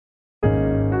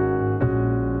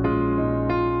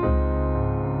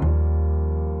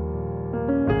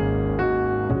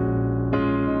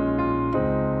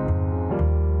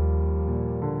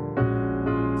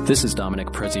This is Dominic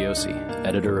Preziosi,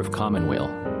 editor of Commonweal.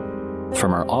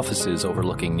 From our offices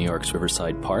overlooking New York's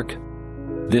Riverside Park,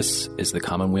 this is the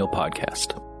Commonweal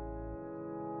Podcast.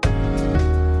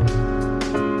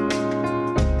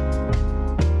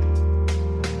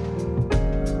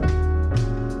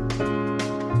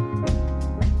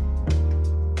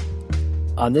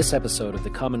 On this episode of the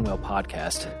Commonweal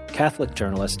Podcast, Catholic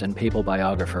journalist and papal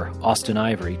biographer Austen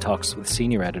Ivereigh talks with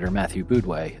senior editor Matthew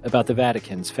Boudway about the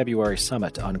Vatican's February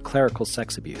summit on clerical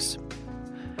sex abuse.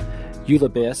 Eula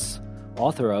Biss,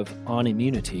 author of On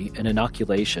Immunity and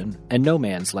Inoculation and No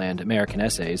Man's Land American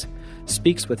Essays,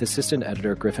 speaks with assistant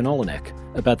editor Griffin Oleynick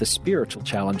about the spiritual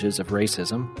challenges of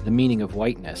racism, the meaning of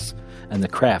whiteness, and the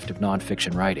craft of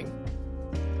nonfiction writing.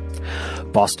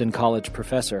 Boston College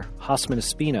professor Hosffman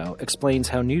Ospino explains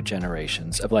how new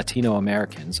generations of Latino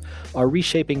Americans are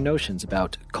reshaping notions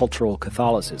about cultural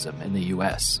Catholicism in the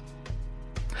U.S.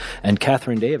 And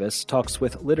Kathryn Davis talks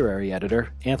with literary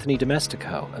editor Anthony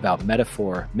Domestico about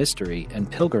metaphor, mystery,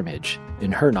 and pilgrimage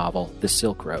in her novel, The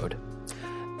Silk Road.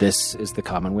 This is the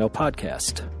Commonweal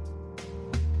Podcast.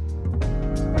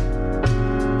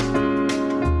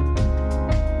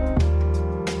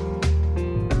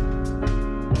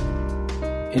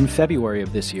 In February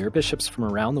of this year, bishops from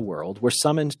around the world were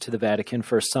summoned to the Vatican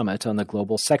for a summit on the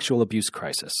global sexual abuse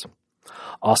crisis.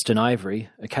 Austen Ivereigh,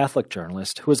 a Catholic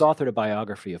journalist who has authored a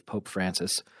biography of Pope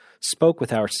Francis, spoke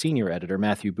with our senior editor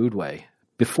Matthew Boudway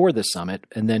before the summit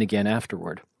and then again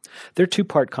afterward. Their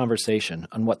two-part conversation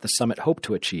on what the summit hoped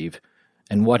to achieve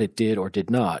and what it did or did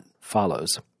not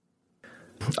follows.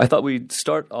 I thought we'd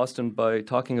start, Austen, by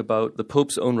talking about the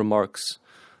Pope's own remarks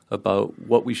about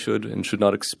what we should and should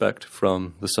not expect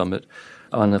from the summit.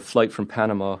 On a flight from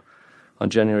Panama on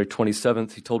January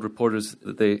 27th, he told reporters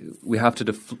that we have to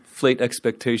deflate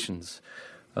expectations.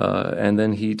 And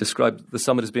then he described the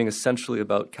summit as being essentially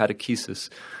about catechesis.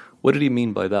 What did he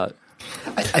mean by that?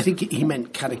 I think he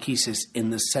meant catechesis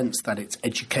in the sense that it's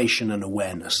education and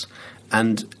awareness.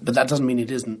 But that doesn't mean it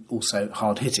isn't also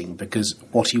hard-hitting, because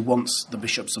what he wants the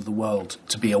bishops of the world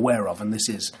to be aware of, and this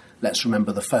is, let's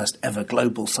remember, the first ever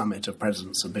global summit of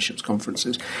presidents of bishops'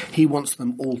 conferences, he wants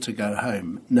them all to go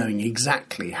home knowing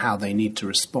exactly how they need to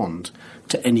respond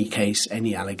to any case,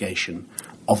 any allegation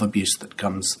of abuse that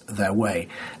comes their way,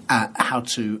 how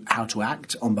to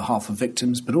act on behalf of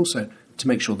victims, but also to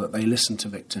make sure that they listen to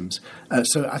victims.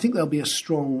 So I think there'll be a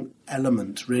strong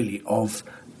element, really, of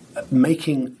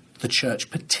making the Church,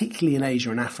 particularly in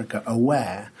Asia and Africa,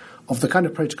 aware of the kind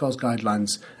of protocols,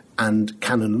 guidelines and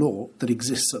canon law that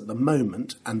exists at the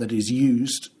moment and that is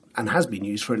used and has been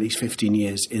used for at least 15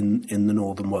 years in the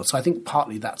northern world. So I think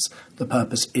partly that's the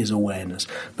purpose, is awareness.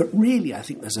 But really, I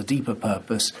think there's a deeper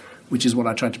purpose, which is what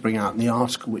I tried to bring out in the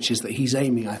article, which is that he's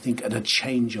aiming, I think, at a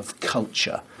change of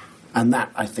culture. And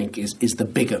that, I think, is the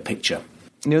bigger picture.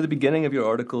 Near the beginning of your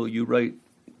article, you write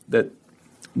that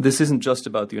this isn't just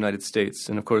about the United States.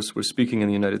 And, of course, we're speaking in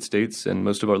the United States, and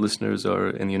most of our listeners are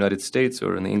in the United States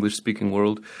or in the English-speaking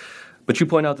world. But you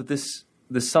point out that this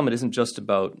summit isn't just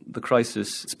about the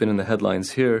crisis. It's been in the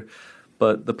headlines here,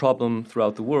 but the problem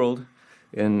throughout the world,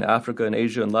 in Africa and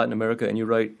Asia and Latin America. And you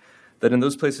write that in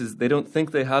those places, they don't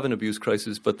think they have an abuse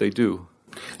crisis, but they do.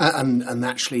 And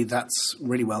actually, that's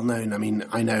really well known. I mean,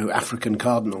 I know African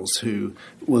cardinals who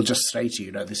will just say to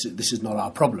you, this is not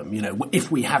our problem.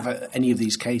 If we have any of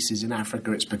these cases in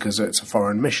Africa, it's because it's a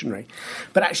foreign missionary.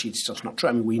 But actually, it's just not true.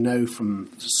 I mean, we know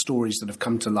from stories that have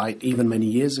come to light, even many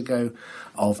years ago,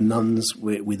 of nuns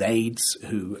with AIDS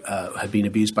who had been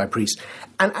abused by priests.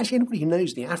 And actually, anybody who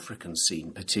knows the African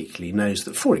scene particularly knows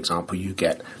that, for example, you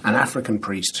get an African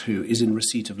priest who is in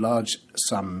receipt of large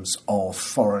sums of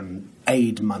foreign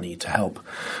aid money to help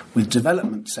with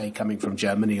development, say, coming from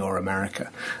Germany or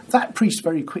America. That priest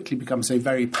very quickly becomes a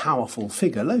very powerful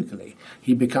figure locally.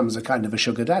 He becomes a kind of a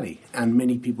sugar daddy, and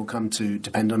many people come to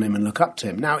depend on him and look up to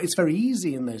him. Now, it's very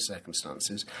easy in those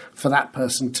circumstances for that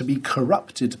person to be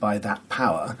corrupted by that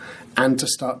power and to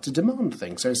start to demand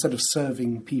things. So instead of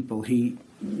serving people, he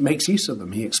makes use of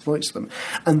them, he exploits them.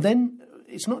 And then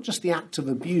it's not just the act of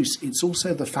abuse, it's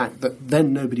also the fact that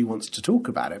then nobody wants to talk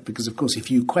about it, because, of course, if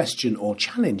you question or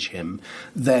challenge him,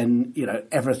 then,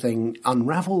 everything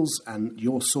unravels and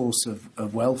your source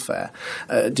of welfare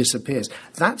disappears.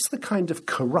 That's the kind of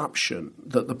corruption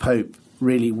that the Pope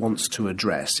really wants to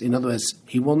address. In other words,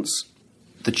 he wants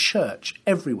the Church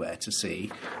everywhere to see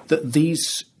that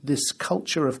this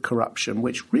culture of corruption,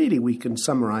 which really we can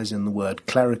summarize in the word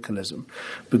clericalism,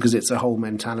 because it's a whole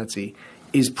mentality,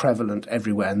 is prevalent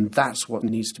everywhere, and that's what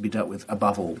needs to be dealt with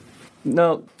above all.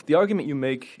 Now, the argument you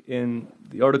make in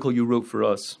the article you wrote for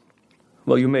us,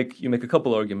 well, you make a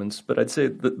couple arguments, but I'd say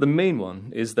the main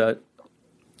one is that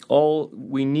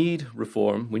we need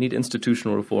reform, we need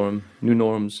institutional reform, new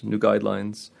norms, new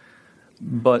guidelines,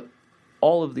 but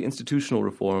all of the institutional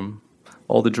reform,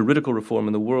 all the juridical reform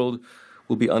in the world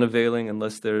will be unavailing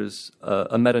unless there's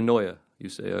a metanoia, you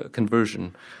say, a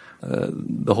conversion.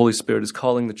 The Holy Spirit is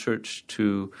calling the Church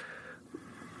to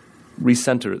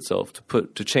recenter itself,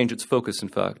 to change its focus, in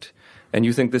fact. And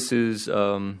you think this is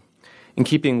in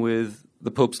keeping with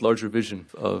the Pope's larger vision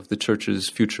of the Church's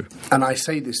future? And I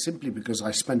say this simply because I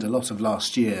spent a lot of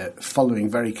last year following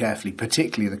very carefully,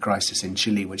 particularly the crisis in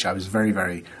Chile, which I was very,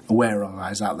 very aware of. I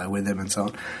was out there with him and so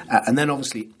on. And then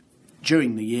obviously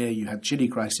during the year you had Chile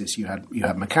crisis, you had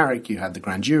McCarrick, you had the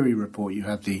grand jury report, you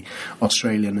had the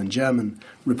Australian and German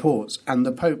reports, and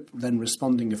the Pope then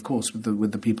responding, of course,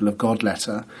 with the People of God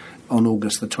letter on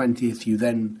August the 20th. You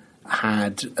then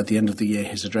had, at the end of the year,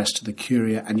 his address to the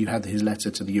Curia, and you had his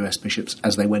letter to the US bishops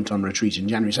as they went on retreat in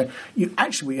January. So you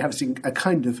have seen a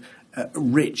kind of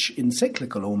rich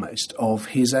encyclical almost of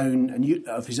his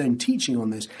own teaching on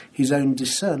this, his own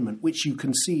discernment, which you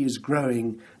can see is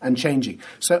growing and changing.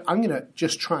 So I'm going to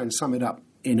just try and sum it up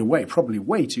in a way, probably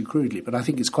way too crudely, but I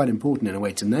think it's quite important in a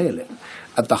way to nail it.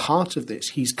 At the heart of this,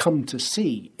 he's come to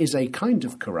see is a kind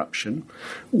of corruption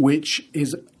which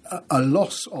is a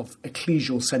loss of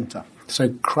ecclesial centre.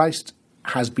 So Christ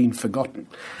has been forgotten,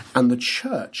 and the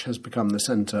Church has become the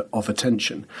centre of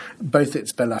attention, both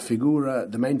its bella figura,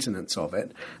 the maintenance of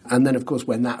it, and then, of course,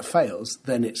 when that fails,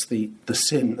 then it's the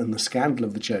sin and the scandal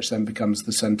of the Church then becomes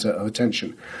the centre of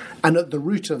attention. And at the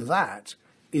root of that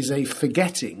is a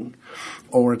forgetting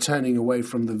or a turning away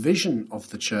from the vision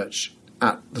of the Church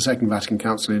at the Second Vatican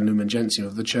Council in Lumen Gentium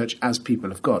of the Church as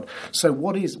people of God. So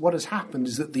what has happened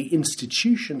is that the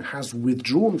institution has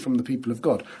withdrawn from the people of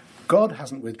God. God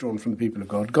hasn't withdrawn from the people of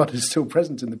God. God is still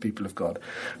present in the people of God.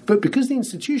 But because the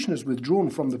institution has withdrawn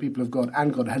from the people of God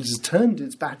and God has turned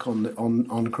its back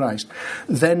on Christ,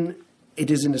 then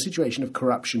it is in a situation of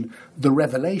corruption. The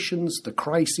revelations, the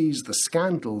crises, the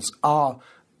scandals are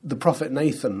the prophet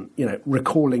Nathan,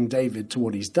 recalling David to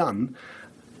what he's done.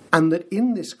 And that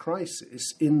in this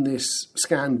crisis, in this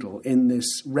scandal, in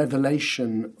this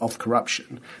revelation of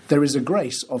corruption, there is a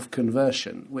grace of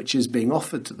conversion which is being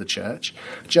offered to the Church,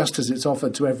 just as it's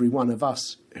offered to every one of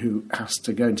us who has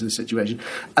to go into the situation.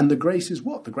 And the grace is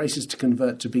what? The grace is to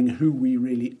convert to being who we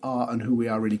really are and who we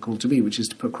are really called to be, which is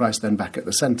to put Christ then back at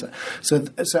the centre. So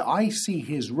I see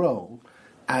his role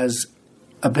as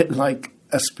a bit like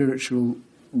a spiritual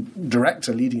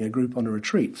director leading a group on a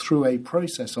retreat through a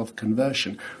process of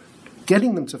conversion,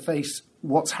 getting them to face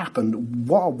what's happened,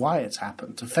 why it's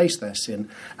happened, to face their sin,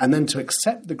 and then to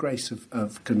accept the grace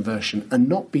of conversion and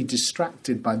not be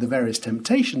distracted by the various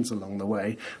temptations along the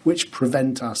way which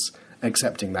prevent us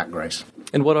accepting that grace.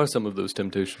 And what are some of those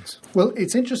temptations? Well,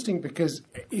 it's interesting because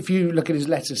if you look at his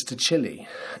letters to Chile,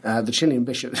 the Chilean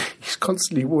bishop, he's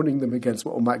constantly warning them against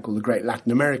what one might call the great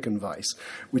Latin American vice,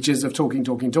 which is of talking.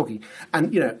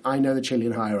 And, I know the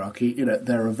Chilean hierarchy,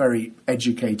 they're a very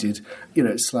educated,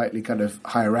 slightly kind of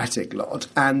hieratic lot.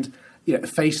 And,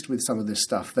 faced with some of this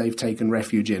stuff, they've taken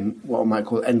refuge in what one might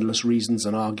call endless reasons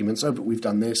and arguments. Oh, but we've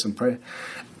done this and prayer.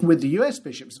 With the US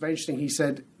bishops, very interesting, he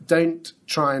said, don't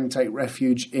try and take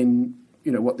refuge in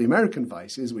what the American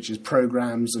vice is, which is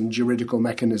programs and juridical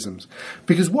mechanisms.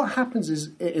 Because what happens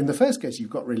is, in the first case, you've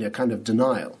got really a kind of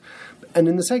denial. And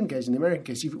in the second case, in the American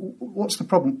case, what's the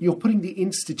problem? You're putting the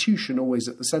institution always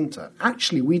at the centre.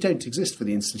 Actually, we don't exist for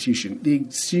the institution. The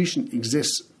institution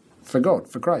exists for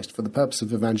God, for Christ, for the purpose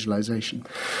of evangelization.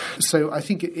 So I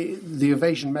think the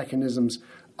evasion mechanisms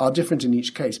are different in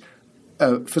each case.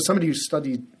 For somebody who's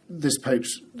studied this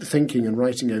Pope's thinking and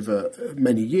writing over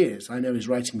many years, I know his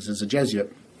writings as a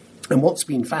Jesuit, and what's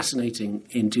been fascinating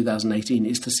in 2018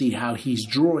 is to see how he's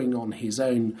drawing on his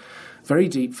own very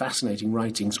deep, fascinating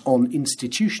writings on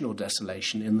institutional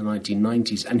desolation in the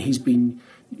 1990s, and he's been,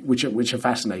 which are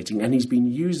fascinating, and he's been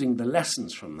using the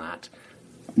lessons from that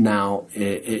now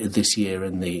this year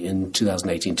in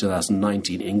 2018,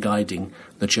 2019, in guiding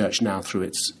the Church now through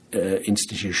its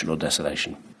institutional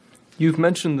desolation. You've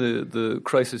mentioned the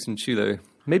crisis in Chile.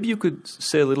 Maybe you could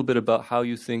say a little bit about how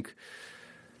you think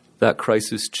that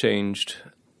crisis changed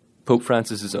Pope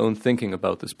Francis's own thinking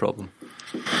about this problem.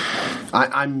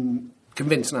 I'm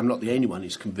convinced, and I'm not the only one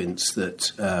who's convinced,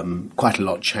 that quite a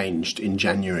lot changed in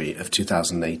January of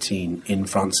 2018 in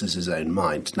Francis's own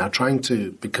mind. Now,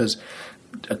 because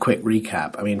a quick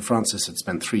recap, Francis had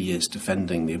spent 3 years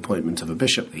defending the appointment of a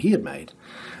bishop that he had made,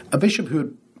 a bishop who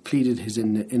had pleaded his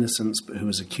innocence, but who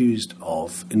was accused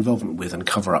of involvement with and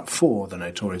cover-up for the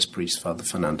notorious priest, Father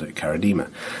Fernando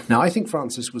Karadima. Now, I think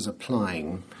Francis was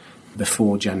applying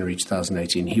before January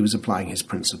 2018, he was applying his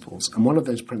principles. And one of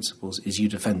those principles is you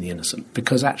defend the innocent,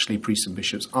 because actually priests and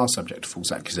bishops are subject to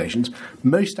false accusations.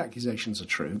 Most accusations are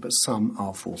true, but some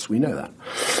are false. We know that.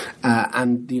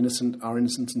 And the innocent are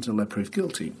innocent until they're proved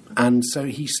guilty. And so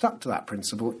he stuck to that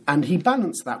principle, and he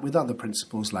balanced that with other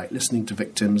principles like listening to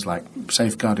victims, like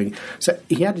safeguarding. So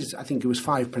he had I think it was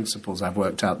 5 principles I've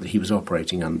worked out that he was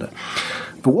operating under.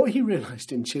 But what he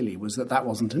realised in Chile was that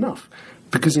wasn't enough.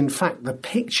 Because, in fact, the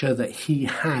picture that he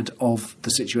had of the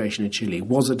situation in Chile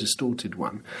was a distorted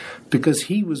one, because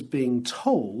he was being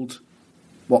told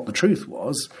what the truth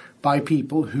was by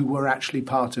people who were actually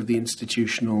part of the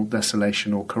institutional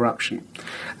desolation or corruption.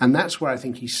 And that's where I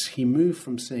think he moved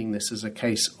from seeing this as a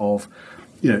case of,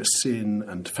 sin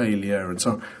and failure and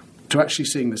so on, to actually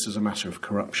seeing this as a matter of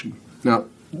corruption. Now,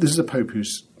 this is a pope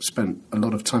who's spent a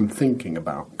lot of time thinking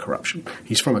about corruption.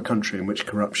 He's from a country in which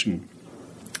corruption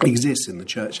exists in the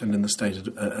church and in the state at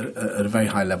a very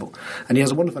high level. And he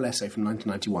has a wonderful essay from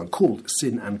 1991 called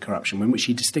Sin and Corruption, in which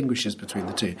he distinguishes between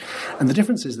the two. And the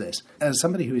difference is this: as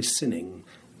somebody who is sinning,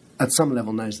 at some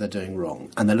level knows they're doing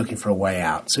wrong and they're looking for a way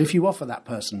out. So if you offer that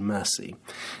person mercy,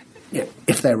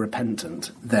 if they're repentant,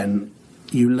 then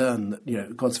you learn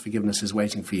that God's forgiveness is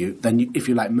waiting for you. Then, if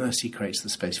you like, mercy creates the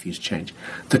space for you to change.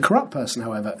 The corrupt person,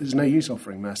 however, is no use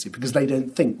offering mercy because they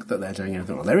don't think that they're doing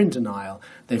anything wrong. They're in denial.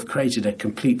 They've created a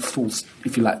complete false,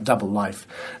 if you like, double life,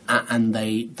 and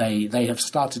they have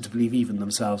started to believe even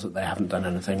themselves that they haven't done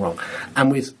anything wrong.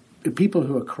 And with people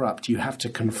who are corrupt, you have to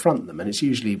confront them, and it's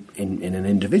usually in an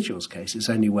individual's case. It's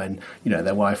only when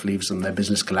their wife leaves them, their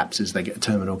business collapses, they get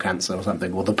terminal cancer or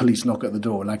something, or the police knock at the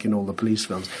door, like in all the police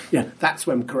films. That's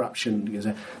when corruption is.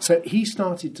 So he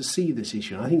started to see this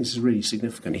issue, and I think this is really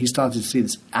significant. He started to see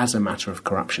this as a matter of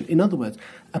corruption. In other words,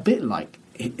 a bit like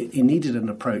he needed an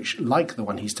approach like the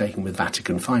one he's taken with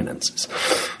Vatican finances.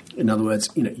 In other words,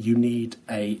 you need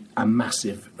a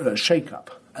massive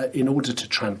shake-up in order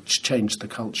to change the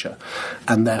culture,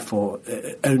 and therefore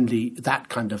only that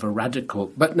kind of a radical.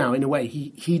 But now, in a way,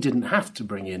 he didn't have to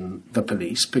bring in the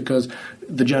police because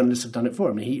the journalists have done it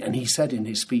for him. He said in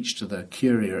his speech to the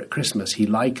Curia at Christmas, he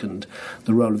likened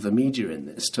the role of the media in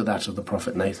this to that of the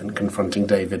prophet Nathan confronting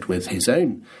David with his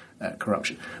own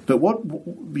corruption. But what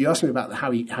you asked me about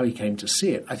how he came to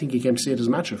see it. I think he came to see it as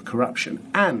a matter of corruption,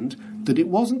 and that it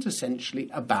wasn't essentially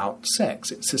about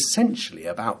sex. It's essentially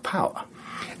about power.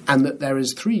 And that there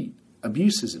is 3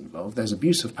 abuses involved. There's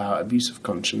abuse of power, abuse of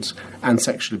conscience, and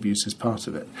sexual abuse is part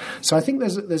of it. So I think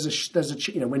there's a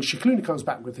when Scicluna comes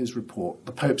back with his report,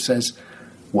 the Pope says,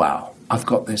 "Wow, I've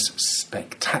got this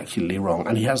spectacularly wrong,"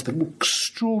 and he has the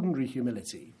extraordinary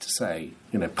humility to say,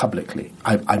 publicly,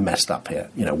 "I messed up here.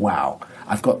 Wow,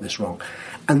 I've got this wrong."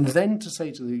 And then to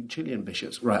say to the Chilean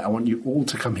bishops, right, I want you all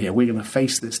to come here. We're going to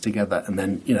face this together. And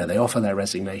then, they offer their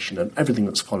resignation and everything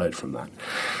that's followed from that.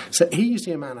 So he is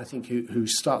a man, I think, who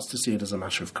starts to see it as a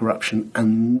matter of corruption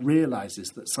and realises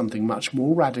that something much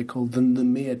more radical than the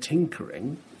mere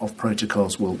tinkering of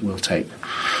protocols will take.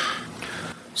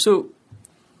 So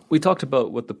we talked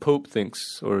about what the Pope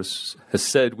thinks or has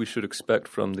said we should expect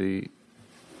from the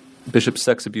Bishop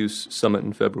Sex Abuse Summit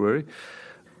in February.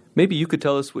 Maybe you could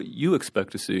tell us what you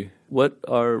expect to see. What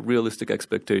are realistic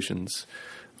expectations?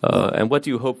 And what do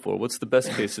you hope for? What's the best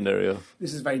case scenario?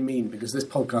 This is very mean because this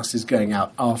podcast is going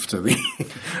out after the...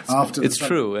 It's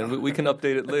true, and we can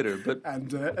update it later. But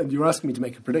and you're asking me to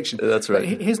make a prediction. That's right.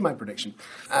 But here's my prediction,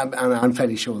 and I'm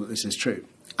fairly sure that this is true.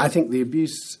 I think the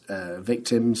abuse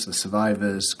victims, the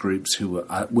survivors, groups who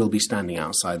will be standing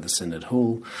outside the Synod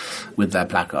Hall with their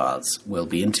placards will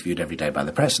be interviewed every day by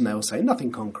the press, and they will say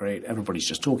nothing concrete, everybody's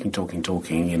just talking,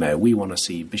 we want to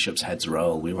see bishops' heads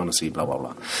roll, we want to see blah, blah,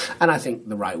 blah. And I think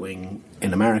the right wing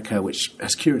in America, which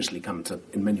has curiously come to,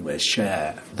 in many ways,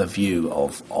 share the view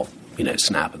of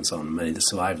SNAP and so on, many of the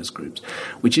survivors groups,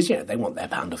 which is, they want their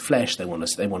pound of flesh, they want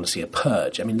to see a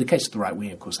purge. I mean, in the case of the right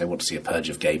wing, of course, they want to see a purge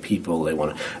of gay people, they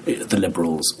want the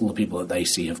liberals, all the people that they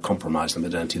see have compromised the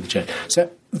modernity of the church.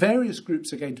 So various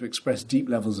groups are going to express deep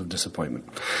levels of disappointment.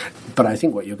 But I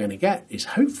think what you're going to get is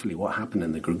hopefully what happened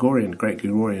in the Great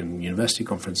Gregorian University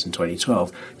Conference in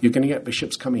 2012. You're going to get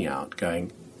bishops coming out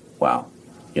going, wow,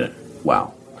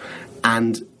 wow.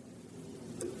 And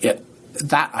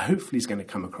that hopefully is going to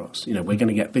come across. We're going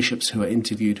to get bishops who are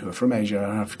interviewed, who are from Asia or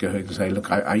Africa, who can say,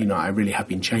 look, I really have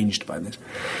been changed by this.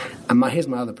 And here's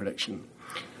my other prediction.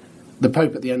 The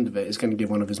Pope at the end of it is going to give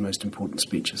one of his most important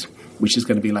speeches, which is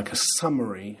going to be like a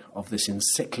summary of this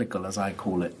encyclical, as I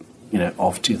call it,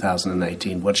 of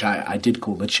 2018, which I did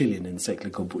call the Chilean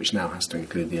encyclical, but which now has to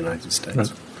include the United States.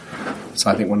 Right. So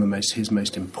I think one of his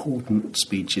most important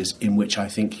speeches, in which I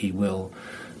think he will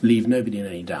leave nobody in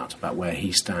any doubt about where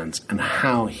he stands and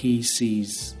how he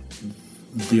sees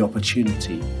the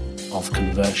opportunity of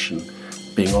conversion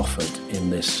being offered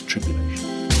in this tribulation.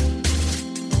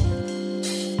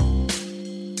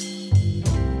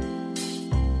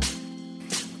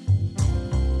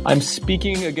 I'm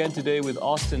speaking again today with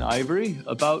Austen Ivereigh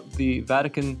about the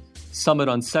Vatican Summit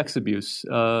on Sex Abuse.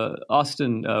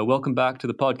 Austen, welcome back to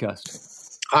the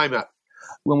podcast. Hi, Matt.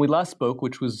 When we last spoke,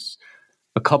 which was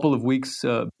a couple of weeks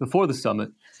before the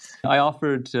summit, I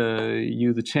offered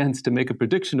you the chance to make a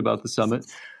prediction about the summit,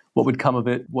 what would come of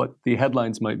it, what the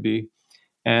headlines might be.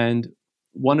 And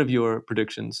one of your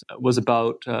predictions was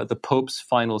about the Pope's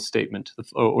final statement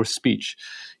or speech.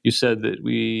 You said that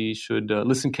we should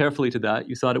listen carefully to that.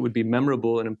 You thought it would be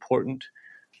memorable and important.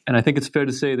 And I think it's fair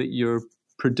to say that your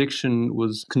prediction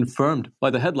was confirmed by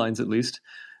the headlines, at least.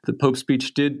 The Pope's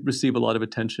speech did receive a lot of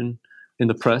attention in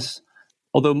the press,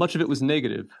 although much of it was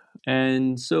negative.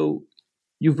 And so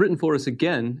you've written for us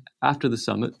again after the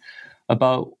summit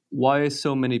about why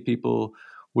so many people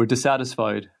were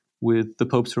dissatisfied with the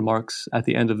Pope's remarks at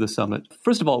the end of the summit.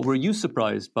 First of all, were you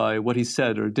surprised by what he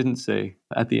said or didn't say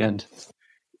at the end?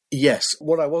 Yes.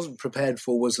 What I wasn't prepared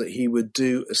for was that he would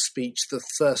do a speech, the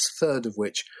first third of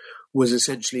which was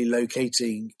essentially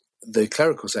locating the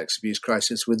clerical sex abuse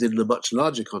crisis within a much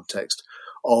larger context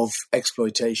of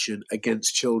exploitation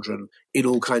against children in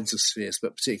all kinds of spheres,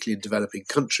 but particularly in developing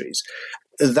countries.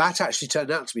 That actually turned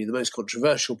out to be the most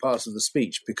controversial part of the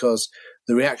speech, because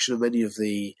the reaction of many of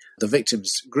the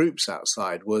victims' groups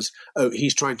outside was, oh,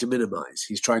 he's trying to minimize,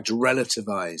 he's trying to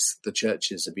relativize the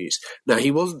church's abuse. Now,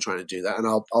 he wasn't trying to do that, and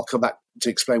I'll come back to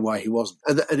explain why he wasn't.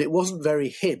 And it wasn't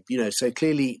very him, so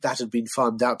clearly that had been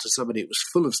farmed out to somebody. It was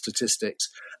full of statistics,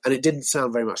 and it didn't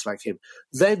sound very much like him.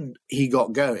 Then he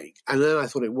got going, and then I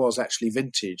thought it was actually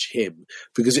vintage him,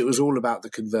 because it was all about the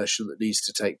conversion that needs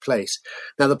to take place.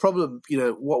 Now, the problem,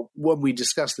 when we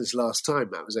discussed this last time,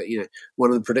 Matt, was that,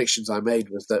 one of the predictions I made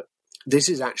was that this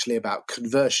is actually about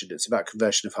conversion. It's about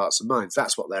conversion of hearts and minds.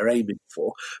 That's what they're aiming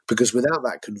for, because without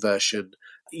that conversion,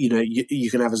 you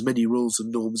can have as many rules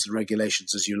and norms and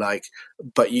regulations as you like,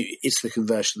 but it's the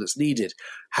conversion that's needed.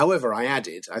 However, I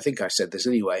added, I think I said this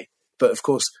anyway, but of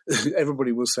course,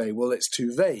 everybody will say, well, it's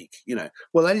too vague.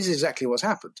 Well, that is exactly what's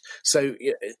happened. So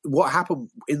what happened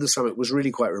in the summit was really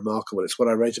quite remarkable. It's what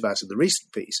I wrote about in the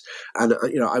recent piece. And,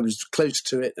 I was close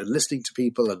to it and listening to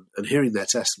people and hearing their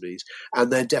testimonies.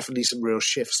 And there definitely some real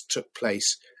shifts took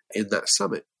place in that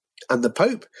summit. And the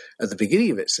Pope, at the beginning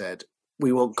of it, said,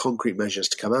 we want concrete measures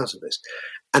to come out of this.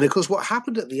 And of course, what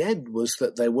happened at the end was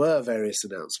that there were various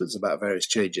announcements about various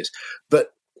changes.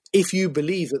 But if you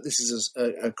believe that this is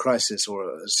a crisis or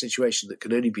a situation that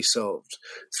can only be solved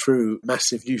through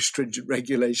massive new stringent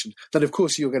regulation, then of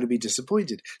course you're going to be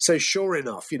disappointed. So sure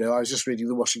enough, I was just reading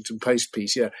the Washington Post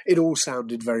piece, it all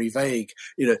sounded very vague.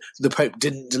 The Pope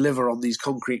didn't deliver on these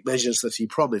concrete measures that he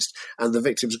promised, and the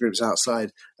victims groups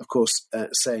outside, of course,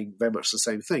 saying very much the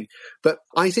same thing. But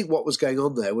I think what was going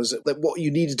on there was that what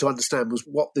you needed to understand was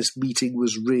what this meeting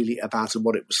was really about and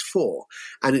what it was for.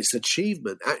 And its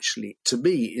achievement, actually, to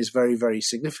me, is very, very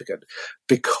significant,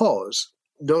 because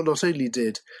not only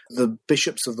did the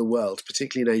bishops of the world,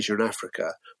 particularly in Asia and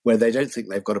Africa, where they don't think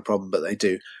they've got a problem, but they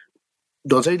do,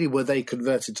 not only were they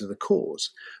converted to the cause,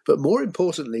 but more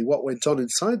importantly, what went on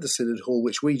inside the Synod Hall,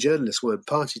 which we journalists weren't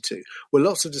party to, were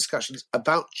lots of discussions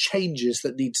about changes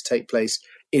that need to take place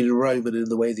in Rome and in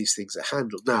the way these things are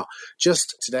handled. Now,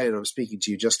 just today, and I'm speaking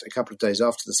to you just a couple of days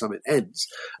after the summit ends,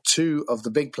 two of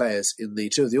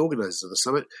the organisers of the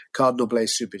summit, Cardinal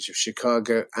Blaise Cupich of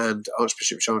Chicago and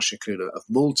Archbishop Charles Scicluna of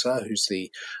Malta, who's the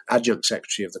adjunct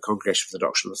secretary of the Congregation for the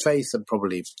Doctrine of the Faith and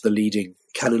probably the leading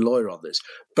canon lawyer on this,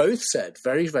 both said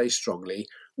very, very strongly,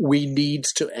 we need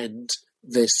to end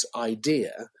this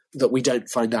idea that we don't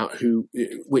find out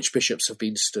which bishops have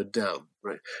been stood down.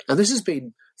 Right now, this has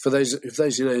been, for those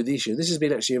who know the issue, this has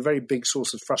been actually a very big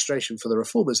source of frustration for the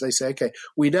reformers. They say, okay,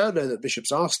 we now know that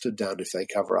bishops are stood down if they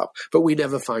cover up, but we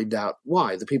never find out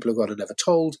why. The people of God are never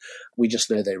told. We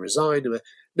just know they resign.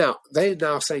 Now, they're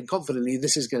now saying confidently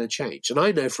this is going to change. And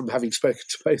I know from having spoken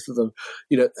to both of them,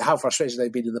 how frustrated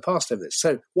they've been in the past over this.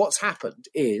 So what's happened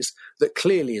is that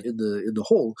clearly in the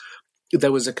hall,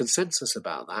 there was a consensus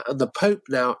about that, and the Pope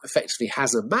now effectively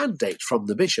has a mandate from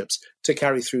the bishops to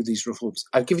carry through these reforms.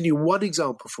 I've given you one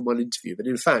example from one interview, but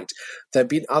in fact, there have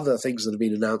been other things that have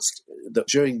been announced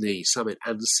during the summit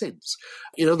and since.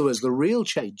 In other words, the real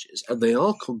changes, and they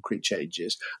are concrete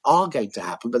changes, are going to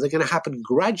happen, but they're going to happen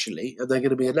gradually, and they're going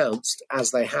to be announced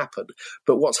as they happen.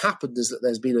 But what's happened is that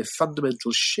there's been a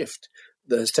fundamental shift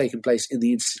that has taken place in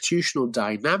the institutional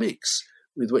dynamics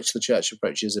with which the church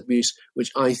approaches abuse,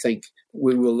 which I think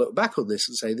we will look back on this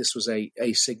and say this was a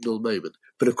signal moment.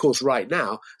 But of course, right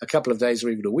now, a couple of days or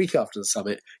even a week after the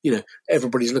summit,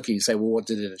 everybody's looking and say, well, what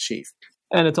did it achieve?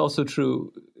 And it's also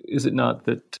true, is it not,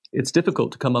 that it's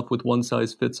difficult to come up with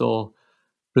one-size-fits-all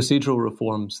procedural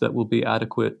reforms that will be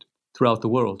adequate throughout the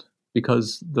world,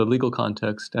 because the legal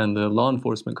context and the law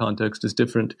enforcement context is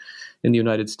different in the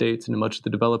United States and in much of the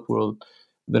developed world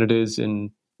than it is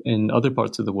in other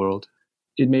parts of the world.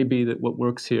 It may be that what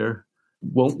works here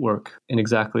won't work in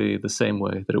exactly the same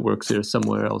way that it works here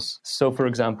somewhere else. So, for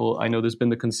example, I know there's been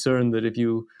the concern that if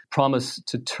you promise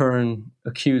to turn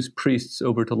accused priests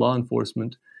over to law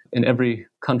enforcement in every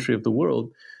country of the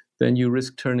world, then you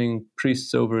risk turning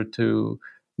priests over to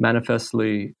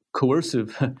manifestly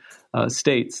coercive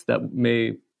states that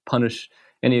may punish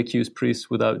any accused priests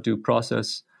without due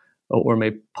process or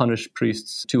may punish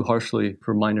priests too harshly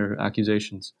for minor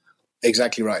accusations.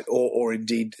 Exactly right. Or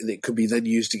indeed, it could be then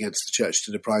used against the church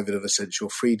to deprive it of essential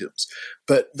freedoms.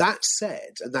 But that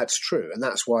said, and that's true, and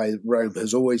that's why Rome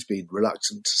has always been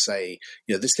reluctant to say,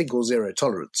 this thing called zero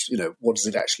tolerance, what does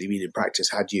it actually mean in practice?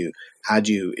 How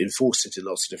do you enforce it in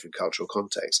lots of different cultural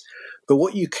contexts? But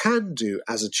what you can do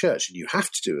as a church, and you have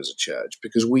to do as a church,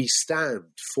 because we stand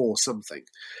for something.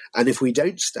 And if we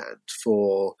don't stand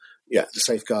for the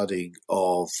safeguarding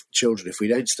of children, if we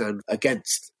don't stand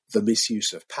against the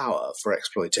misuse of power for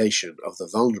exploitation of the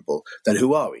vulnerable, then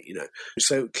who are we?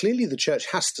 So clearly the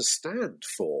church has to stand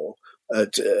for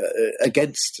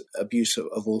against abuse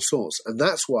of all sorts, and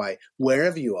that's why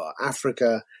wherever you are,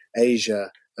 Africa,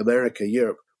 Asia, America,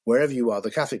 Europe, wherever you are,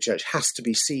 the Catholic Church has to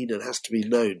be seen and has to be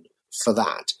known for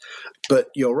that. But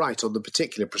you're right on the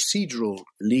particular procedural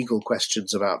legal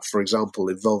questions about, for example,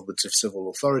 involvement of civil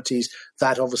authorities.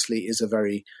 That obviously is a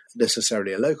very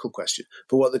necessarily a local question.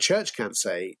 But what the church can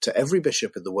say to every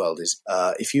bishop in the world is,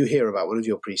 if you hear about one of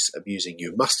your priests abusing,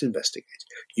 you must investigate.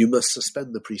 You must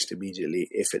suspend the priest immediately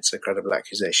if it's a credible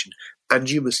accusation. And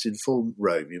you must inform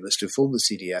Rome, you must inform the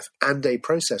CDF, and a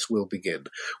process will begin,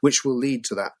 which will lead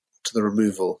to the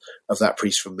removal of that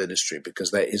priest from ministry,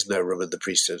 because there is no room in the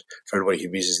priesthood for anybody who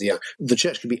abuses the young. The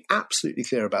church can be absolutely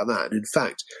clear about that. And in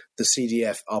fact, the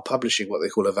CDF are publishing what they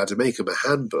call a vademecum, a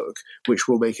handbook, which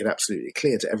will make it absolutely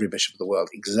clear to every bishop of the world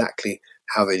exactly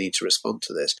how they need to respond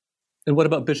to this. And what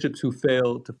about bishops who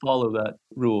fail to follow that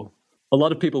rule? A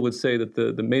lot of people would say that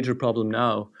the major problem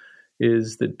now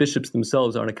is that bishops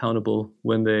themselves aren't accountable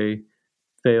when they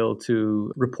fail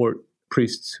to report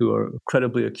priests who are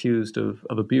credibly accused of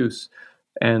abuse,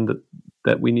 and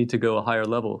that we need to go a higher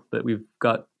level, that we've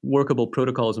got workable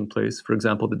protocols in place, for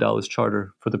example, the Dallas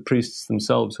Charter, for the priests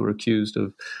themselves who are accused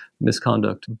of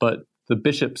misconduct, but the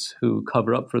bishops who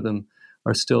cover up for them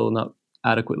are still not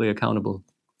adequately accountable.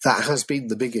 That has been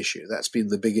the big issue. That's been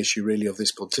the big issue, really, of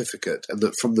this pontificate, and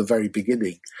that from the very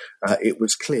beginning, it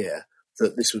was clear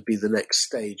that this would be the next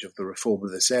stage of the reform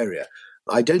of this area.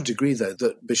 I don't agree, though,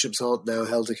 that bishops aren't now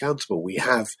held accountable. We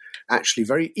have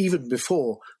actually even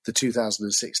before the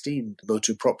 2016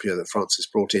 motu proprio that Francis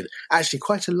brought in, actually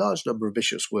quite a large number of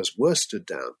bishops were stood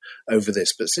down over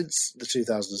this. But since the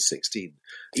 2016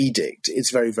 edict,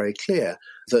 it's very, very clear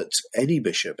that any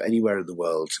bishop anywhere in the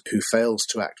world who fails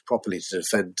to act properly to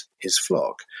defend his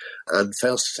flock and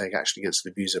fails to take action against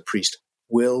an abuser priest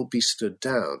will be stood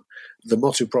down. The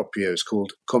motu proprio is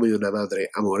called Come una madre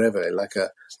amorevole, like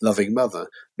a loving mother,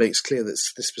 makes clear that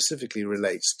this specifically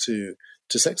relates to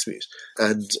sex abuse,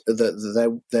 and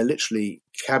that there literally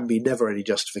can be never any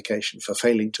justification for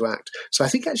failing to act. So I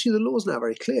think actually the law is now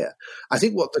very clear. I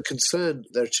think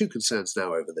there are two concerns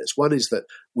now over this. One is that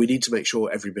we need to make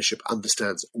sure every bishop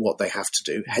understands what they have to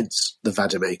do, hence the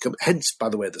vademecum, hence, by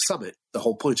the way, the summit. The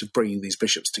whole point of bringing these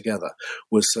bishops together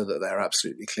was so that they're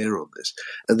absolutely clear on this.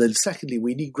 And then secondly,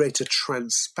 we need greater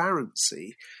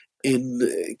transparency in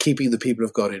keeping the people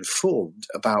of God informed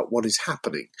about what is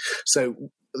happening. So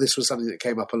this was something that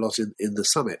came up a lot in the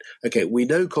summit. Okay, we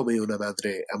know Come una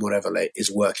madre amorevole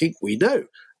is working. We know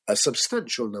a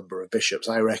substantial number of bishops,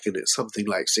 I reckon it's something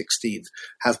like 16,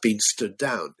 have been stood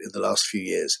down in the last few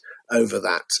years over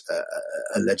that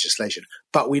legislation.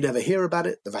 But we never hear about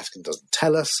it. The Vatican doesn't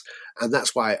tell us. And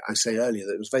that's why I say earlier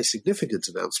that it was a very significant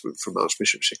announcement from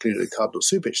Archbishop Cicluna and Cardinal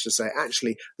Subich to say,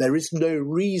 actually, there is no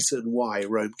reason why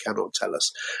Rome cannot tell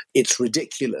us. It's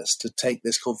ridiculous to take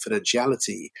this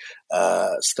confidentiality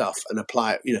stuff and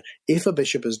apply it. If a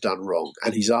bishop has done wrong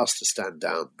and he's asked to stand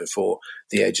down before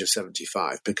the age of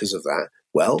 75 because of that,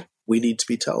 well, we need to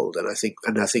be told, and I think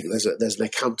there's an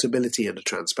accountability and a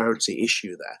transparency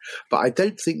issue there. But I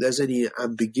don't think there's any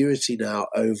ambiguity now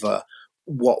over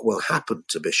what will happen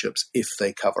to bishops if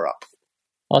they cover up.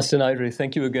 Austen Ivereigh,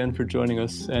 thank you again for joining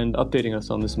us and updating us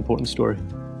on this important story.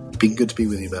 Been good to be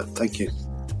with you, Matt. Thank you.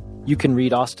 You can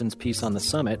read Austen's piece on the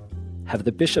summit, Have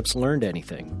the Bishops Learned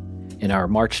Anything?, in our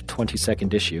March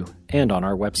 22nd issue and on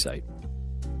our website.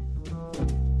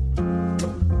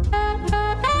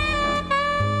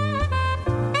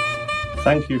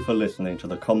 Thank you for listening to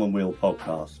the Commonweal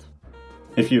podcast.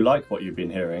 If you like what you've been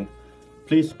hearing,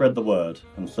 please spread the word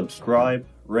and subscribe,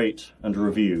 rate, and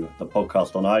review the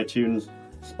podcast on iTunes,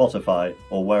 Spotify,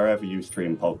 or wherever you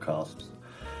stream podcasts.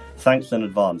 Thanks in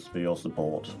advance for your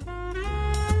support.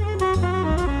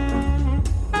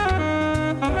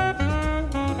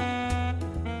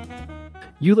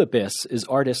 Eula Biss is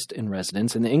artist in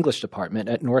residence in the English department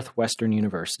at Northwestern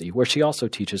University, where she also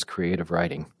teaches creative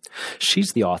writing.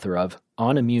 She's the author of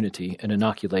On Immunity and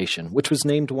Inoculation, which was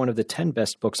named one of the 10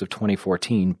 best books of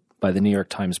 2014 by the New York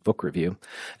Times Book Review,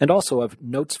 and also of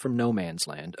Notes from No Man's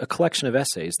Land, a collection of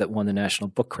essays that won the National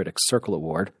Book Critics Circle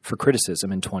Award for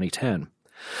Criticism in 2010.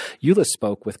 Eula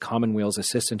spoke with Commonweal's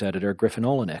assistant editor Griffin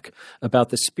Oleynick about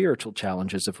the spiritual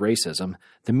challenges of racism,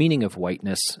 the meaning of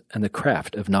whiteness, and the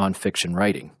craft of nonfiction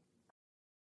writing.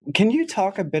 Can you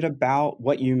talk a bit about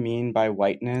what you mean by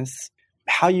whiteness,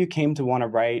 how you came to want to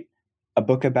write a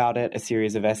book about it, a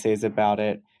series of essays about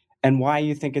it, and why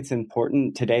you think it's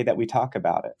important today that we talk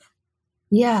about it?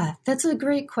 Yeah, that's a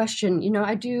great question.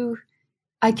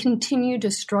 I continue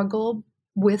to struggle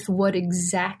with what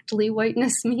exactly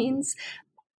whiteness means.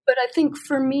 But I think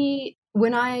for me,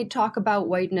 when I talk about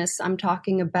whiteness, I'm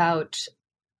talking about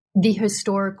the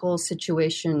historical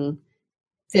situation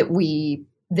that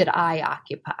I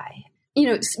occupy.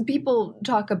 People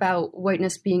talk about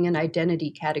whiteness being an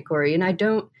identity category, and I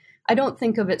don't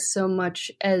think of it so much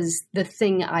as the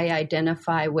thing I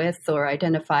identify with or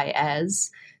identify as,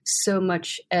 so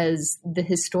much as the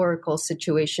historical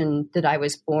situation that I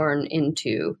was born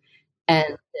into and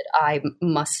that I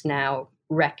must now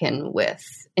reckon with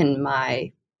in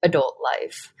my adult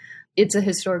life. It's a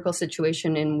historical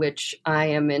situation in which I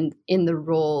am in the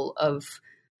role of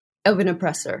an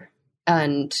oppressor,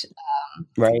 and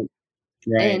right,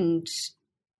 and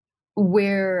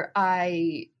where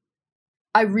I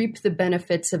reap the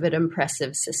benefits of an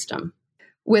oppressive system.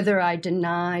 Whether I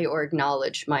deny or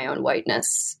acknowledge my own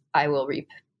whiteness, I will reap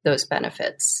those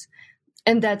benefits.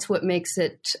 And that's what makes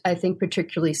it, I think,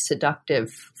 particularly seductive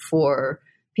for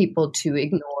people to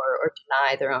ignore or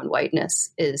deny their own whiteness,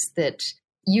 is that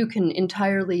you can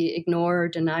entirely ignore or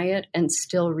deny it and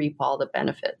still reap all the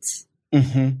benefits.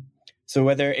 Mm-hmm.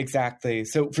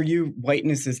 So for you,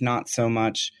 whiteness is not so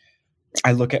much,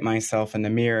 I look at myself in the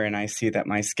mirror and I see that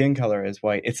my skin color is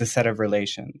white. It's a set of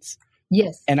relations.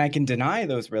 Yes. And I can deny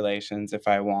those relations if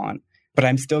I want, but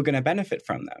I'm still going to benefit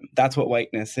from them. That's what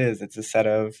whiteness is. It's a set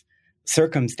of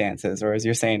circumstances, or as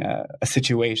you're saying, a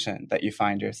situation that you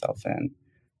find yourself in.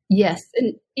 Yes.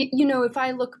 And, if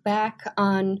I look back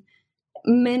on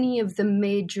many of the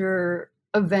major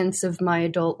events of my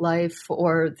adult life,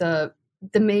 or the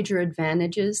major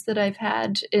advantages that I've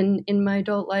had in my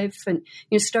adult life, and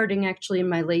starting actually in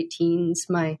my late teens,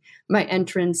 my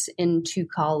entrance into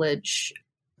college,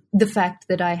 the fact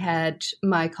that I had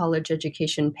my college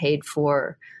education paid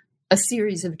for, a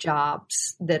series of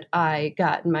jobs that I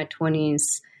got in my 20s,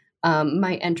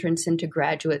 my entrance into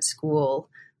graduate school,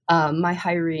 my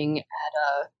hiring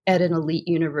at an elite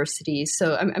university.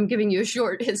 So I'm giving you a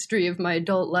short history of my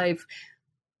adult life.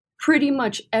 Pretty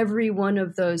much every one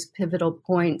of those pivotal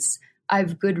points, I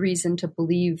have good reason to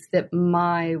believe that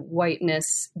my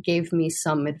whiteness gave me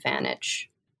some advantage.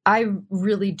 I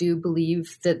really do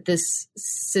believe that this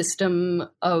system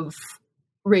of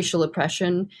racial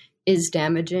oppression is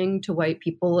damaging to white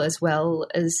people as well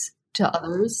as to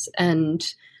others. And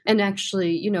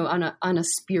actually, on a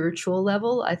spiritual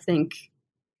level, I think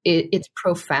it's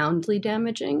profoundly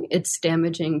damaging. It's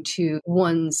damaging to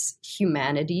one's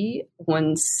humanity,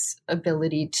 one's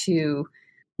ability to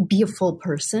be a full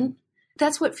person.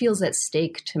 That's what feels at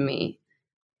stake to me.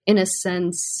 In a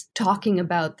sense, talking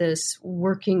about this,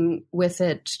 working with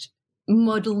it,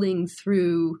 muddling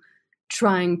through,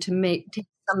 trying to take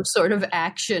some sort of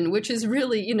action, which is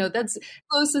really, that's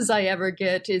close as I ever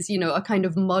get, is, a kind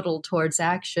of muddle towards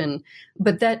action.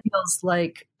 But that feels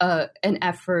like an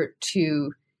effort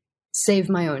to save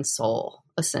my own soul,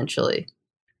 essentially.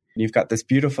 You've got this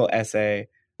beautiful essay,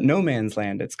 No Man's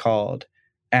Land, it's called,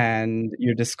 and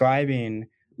you're describing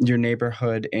your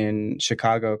neighborhood in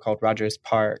Chicago called Rogers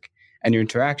Park, and your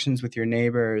interactions with your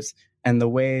neighbors, and the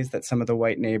ways that some of the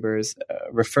white neighbors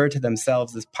refer to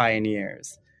themselves as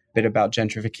pioneers. A bit about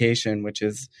gentrification, which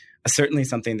is certainly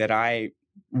something that I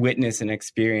witness and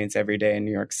experience every day in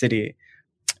New York City.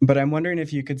 But I'm wondering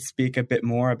if you could speak a bit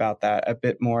more about that, a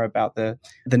bit more about the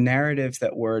narratives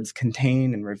that words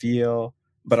contain and reveal,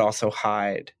 but also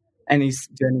hide. Any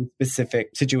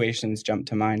specific situations jump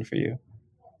to mind for you?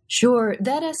 Sure.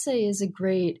 That essay is a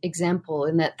great example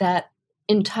in that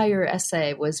entire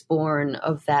essay was born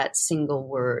of that single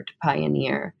word,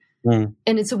 pioneer. And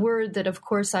it's a word that, of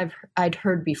course, I'd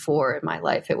heard before in my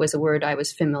life. It was a word I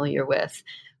was familiar with,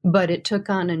 but it took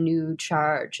on a new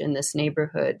charge in this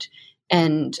neighborhood.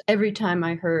 And every time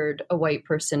I heard a white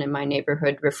person in my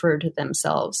neighborhood refer to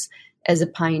themselves as a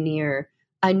pioneer,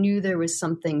 I knew there was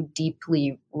something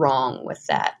deeply wrong with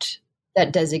that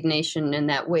designation and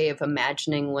that way of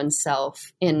imagining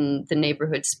oneself in the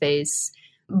neighborhood space.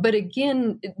 But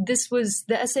again, the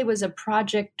essay was a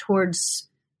project towards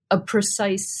a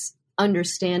precise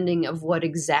understanding of what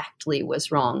exactly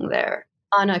was wrong there.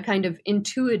 On a kind of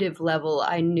intuitive level,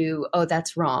 I knew, oh,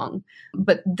 that's wrong.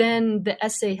 But then the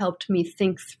essay helped me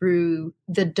think through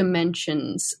the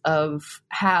dimensions of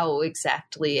how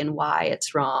exactly and why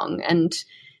it's wrong. And,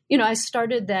 I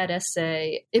started that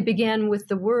essay. It began with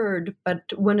the word, but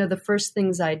one of the first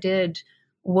things I did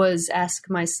was ask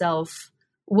myself,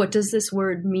 what does this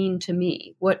word mean to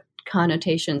me? What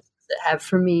connotations does it have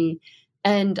for me?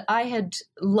 And I had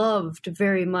loved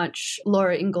very much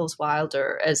Laura Ingalls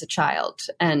Wilder as a child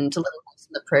and Little House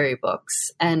on the Prairie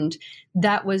books. And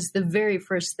that was the very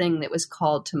first thing that was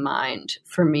called to mind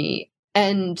for me.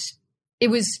 And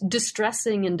it was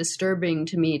distressing and disturbing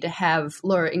to me to have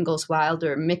Laura Ingalls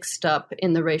Wilder mixed up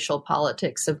in the racial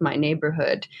politics of my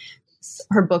neighborhood.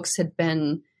 Her books had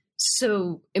been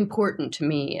so important to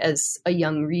me as a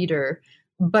young reader.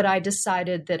 But I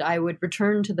decided that I would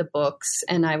return to the books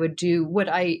and I would do what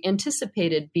I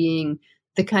anticipated being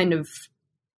the kind of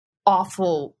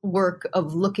awful work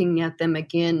of looking at them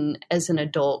again as an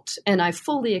adult. And I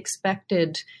fully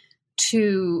expected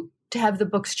to have the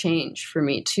books change for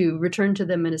me, to return to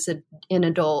them as an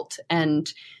adult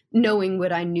and knowing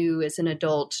what I knew as an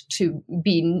adult, to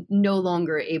be no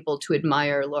longer able to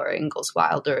admire Laura Ingalls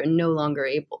Wilder and no longer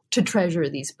able to treasure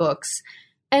these books.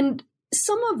 And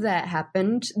some of that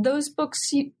happened. Those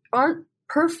books aren't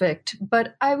perfect,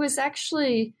 but I was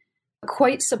actually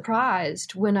quite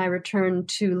surprised when I returned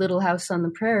to Little House on the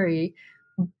Prairie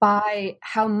by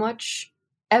how much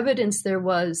evidence there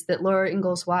was that Laura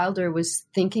Ingalls Wilder was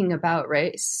thinking about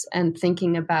race and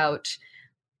thinking about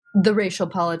the racial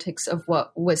politics of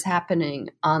what was happening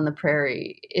on the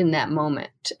prairie in that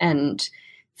moment and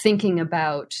thinking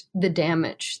about the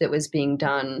damage that was being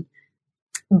done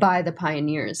by the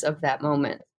pioneers of that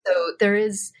moment. So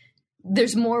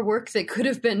there's more work that could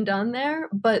have been done there,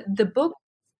 but the book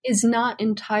is not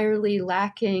entirely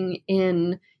lacking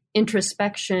in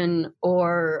introspection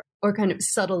or kind of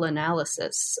subtle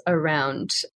analysis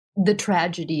around the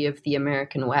tragedy of the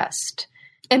American West.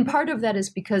 And part of that is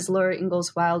because Laura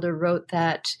Ingalls Wilder wrote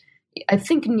that, I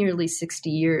think, nearly 60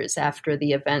 years after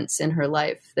the events in her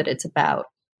life that it's about.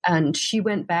 And she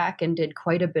went back and did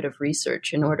quite a bit of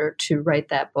research in order to write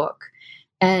that book.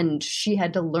 And she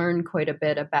had to learn quite a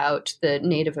bit about the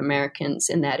Native Americans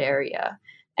in that area.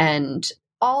 And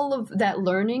all of that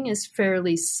learning is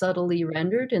fairly subtly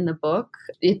rendered in the book.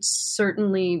 It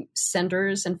certainly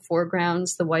centers and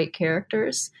foregrounds the white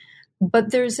characters, but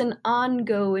there's an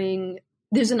ongoing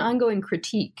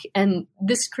critique. And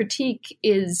this critique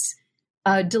is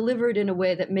delivered in a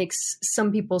way that makes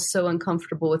some people so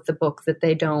uncomfortable with the book that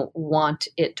they don't want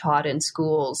it taught in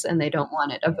schools and they don't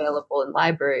want it available in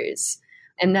libraries.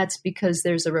 And that's because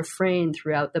there's a refrain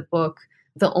throughout the book,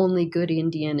 the only good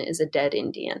Indian is a dead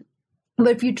Indian.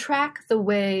 But if you track the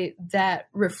way that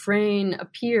refrain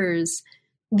appears,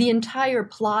 the entire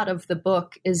plot of the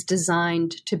book is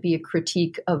designed to be a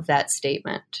critique of that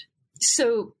statement.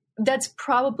 So that's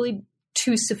probably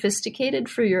too sophisticated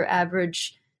for your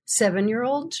average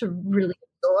 7-year-old to really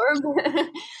absorb.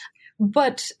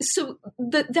 But so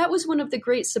that was one of the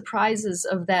great surprises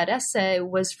of that essay,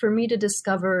 was for me to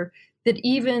discover that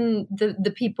even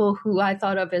the people who I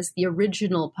thought of as the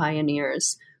original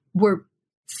pioneers were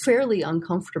fairly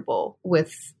uncomfortable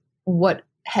with what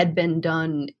had been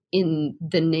done in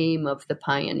the name of the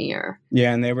pioneer.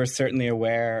 Yeah, and they were certainly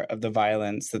aware of the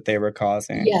violence that they were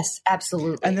causing. Yes,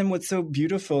 absolutely. And then what's so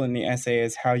beautiful in the essay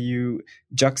is how you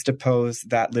juxtapose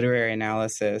that literary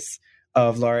analysis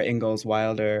of Laura Ingalls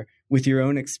Wilder with your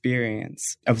own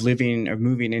experience of living or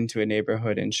moving into a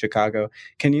neighborhood in Chicago.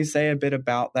 Can you say a bit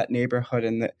about that neighborhood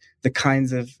and the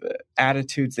kinds of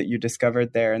attitudes that you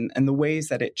discovered there and the ways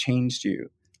that it changed you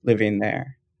living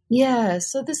there? Yeah,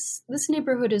 so this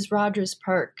neighborhood is Rogers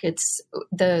Park. It's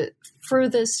the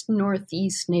furthest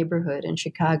northeast neighborhood in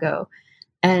Chicago.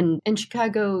 And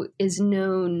Chicago is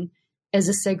known as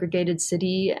a segregated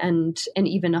city and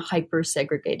even a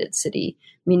hyper-segregated city,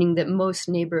 meaning that most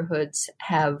neighborhoods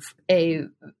have a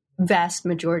vast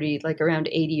majority, like around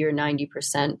 80 or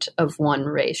 90% of one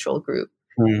racial group.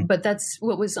 But that's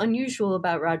what was unusual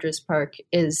about Rogers Park,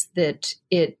 is that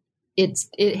it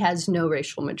has no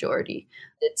racial majority.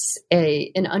 It's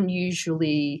an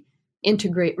unusually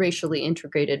racially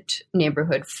integrated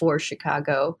neighborhood for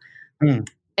Chicago.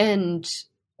 And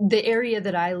the area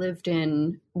that I lived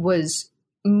in was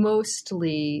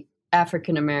mostly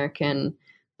African American.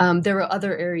 There were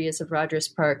other areas of Rogers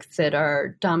Park that are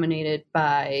dominated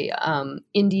by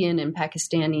Indian and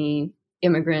Pakistani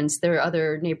immigrants. There are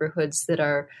other neighborhoods that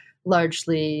are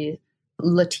largely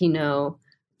Latino,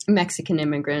 Mexican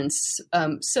immigrants.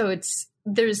 So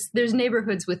there's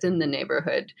neighborhoods within the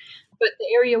neighborhood. But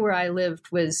the area where I lived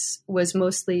was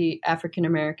mostly African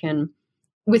American,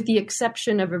 with the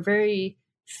exception of a very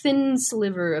thin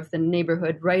sliver of the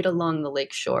neighborhood right along the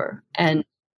lakeshore. And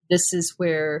this is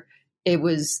where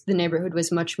the neighborhood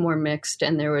was much more mixed,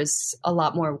 and there was a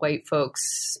lot more white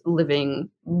folks living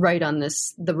right on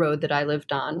the road that I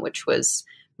lived on, which was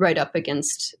right up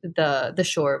against the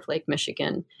shore of Lake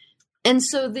Michigan. And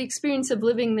so the experience of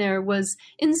living there was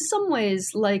in some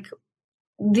ways like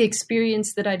the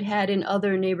experience that I'd had in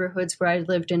other neighborhoods where I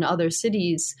lived in other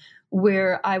cities,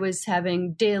 where I was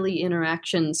having daily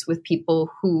interactions with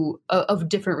people who of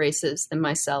different races than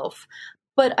myself.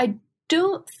 But I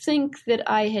don't think that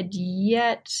I had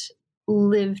yet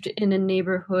lived in a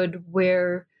neighborhood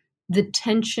where the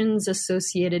tensions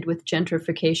associated with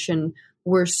gentrification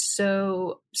were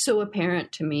so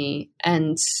apparent to me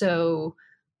and so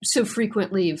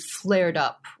frequently flared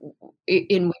up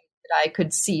in ways that I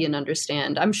could see and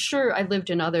understand. I'm sure I lived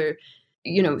in other,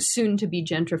 soon to be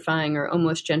gentrifying or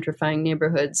almost gentrifying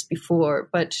neighborhoods before,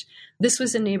 but this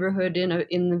was a neighborhood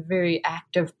in the very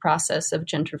active process of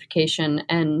gentrification,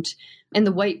 and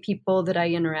the white people that I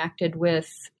interacted with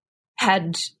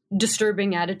had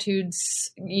disturbing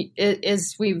attitudes.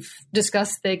 As we've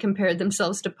discussed, they compared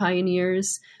themselves to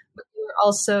pioneers, but they were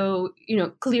also,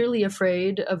 clearly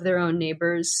afraid of their own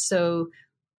neighbors. So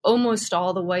almost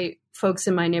all the white folks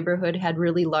in my neighborhood had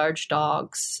really large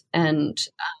dogs, and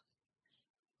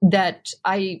that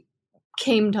I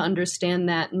came to understand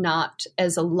that not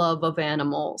as a love of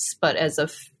animals, but as a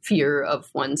fear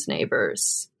of one's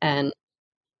neighbors. And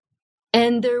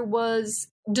there was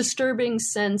disturbing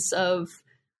sense of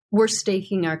we're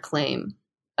staking our claim,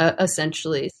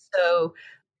 essentially. So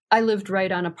I lived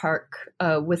right on a park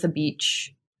with a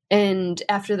beach. And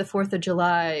after the 4th of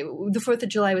July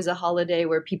was a holiday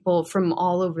where people from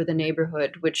all over the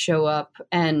neighborhood would show up.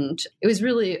 And it was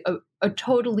really a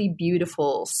totally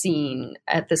beautiful scene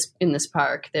in this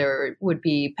park. There would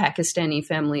be Pakistani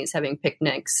families having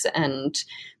picnics and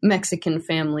Mexican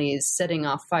families setting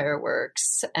off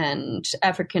fireworks and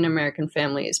African American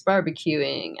families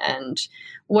barbecuing and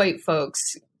white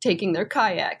folks taking their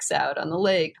kayaks out on the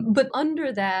lake. But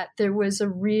under that, there was a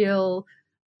real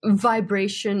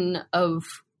vibration of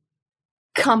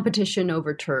competition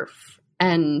over turf.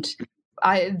 And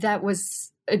that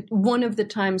was one of the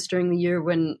times during the year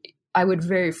when I would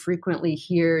very frequently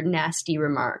hear nasty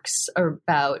remarks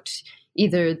about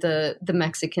either the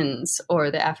Mexicans or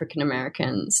the African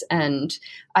Americans. And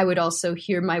I would also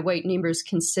hear my white neighbors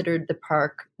considered the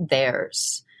park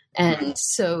theirs. And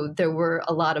so there were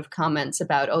a lot of comments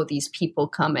about, oh, these people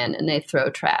come in and they throw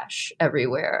trash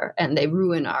everywhere and they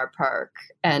ruin our park.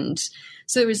 And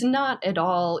so it was not at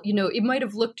all, it might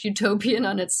have looked utopian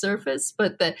on its surface,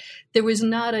 but there was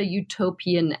not a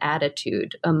utopian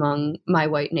attitude among my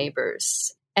white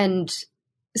neighbors. And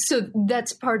so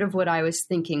that's part of what I was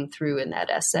thinking through in that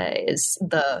essay, is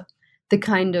the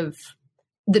kind of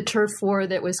the turf war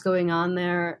that was going on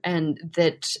there, and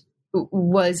that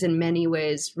was in many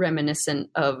ways reminiscent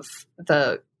of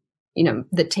the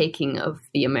taking of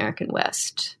the American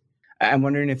West. I'm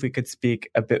wondering if we could speak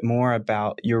a bit more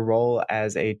about your role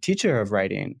as a teacher of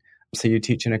writing. So you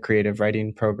teach in a creative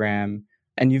writing program,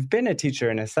 and you've been a teacher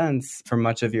in a sense for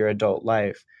much of your adult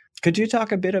life. Could you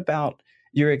talk a bit about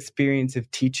your experience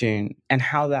of teaching and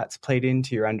how that's played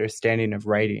into your understanding of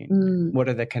writing? What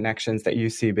are the connections that you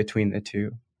see between the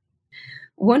two?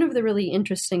 One of the really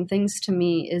interesting things to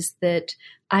me is that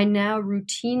I now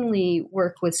routinely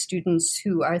work with students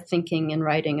who are thinking and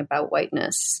writing about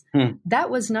whiteness. That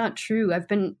was not true. I've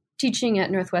been teaching at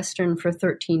Northwestern for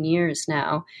 13 years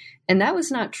now, and that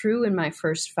was not true in my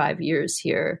first 5 years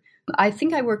here. I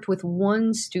think I worked with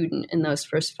one student in those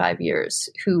first 5 years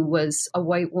who was a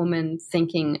white woman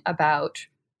thinking about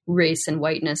race and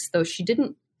whiteness, though she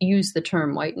didn't use the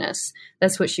term whiteness.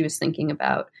 That's what she was thinking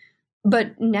about.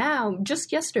 But now,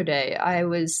 just yesterday, I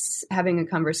was having a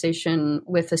conversation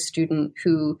with a student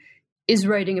who is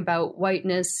writing about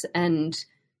whiteness and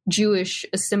Jewish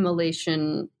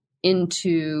assimilation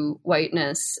into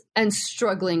whiteness and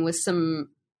struggling with some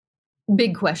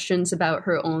big questions about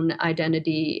her own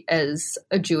identity as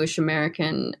a Jewish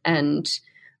American and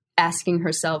asking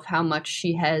herself how much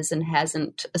she has and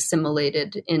hasn't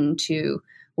assimilated into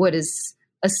what is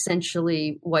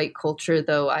essentially white culture,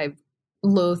 though I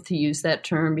loathe to use that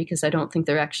term because I don't think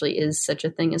there actually is such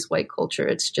a thing as white culture.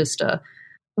 It's just a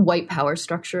white power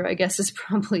structure, I guess, is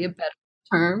probably a better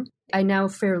term. I now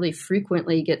fairly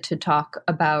frequently get to talk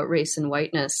about race and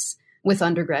whiteness with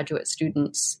undergraduate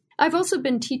students. I've also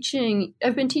been teaching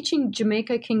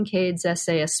Jamaica Kincaid's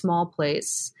essay, A Small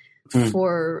Place,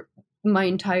 for my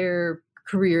entire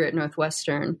career at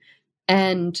Northwestern.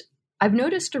 And I've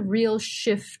noticed a real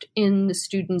shift in the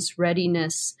students'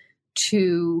 readiness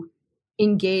to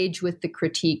engage with the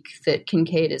critique that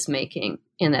Kincaid is making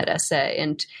in that essay.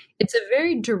 And it's a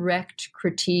very direct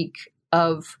critique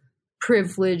of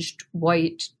privileged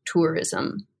white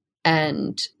tourism.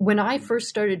 And when I first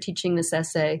started teaching this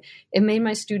essay, it made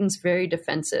my students very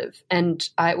defensive. And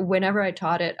whenever I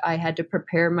taught it, I had to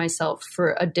prepare myself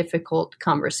for a difficult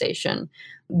conversation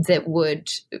that would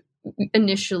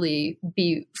initially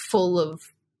be full of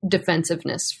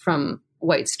defensiveness from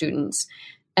white students.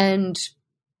 And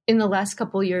in the last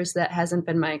couple of years, that hasn't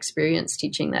been my experience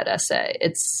teaching that essay.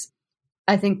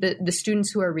 I think that the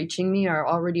students who are reaching me are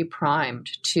already primed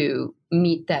to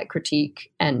meet that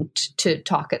critique and to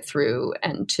talk it through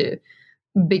and to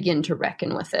begin to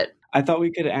reckon with it. I thought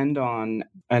we could end on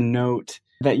a note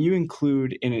that you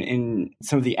include in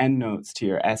some of the endnotes to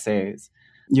your essays.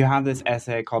 You have this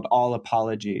essay called All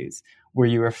Apologies, where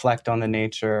you reflect on the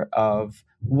nature of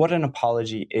what an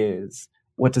apology is.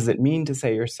 What does it mean to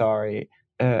say you're sorry?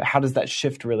 How does that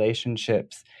shift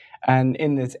relationships? And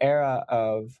in this era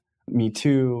of Me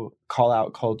Too,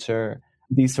 call-out culture,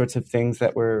 these sorts of things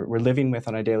that we're living with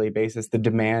on a daily basis, the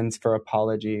demands for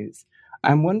apologies.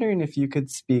 I'm wondering if you could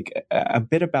speak a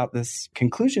bit about this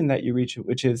conclusion that you reach,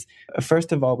 which is,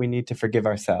 first of all, we need to forgive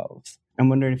ourselves. I'm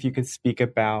wondering if you could speak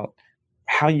about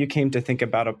how you came to think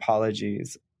about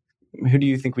apologies. Who do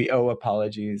you think we owe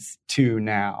apologies to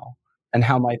now? And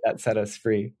how might that set us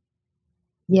free?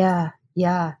 Yeah.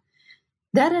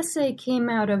 That essay came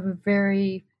out of a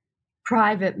very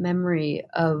private memory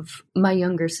of my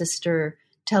younger sister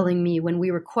telling me when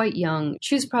we were quite young,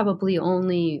 she was probably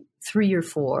only 3 or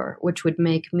 4, which would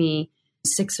make me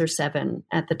 6 or 7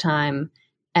 at the time.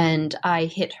 And I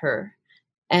hit her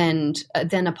and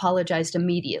then apologized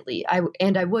immediately. I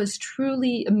was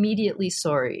truly immediately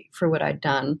sorry for what I'd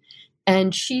done.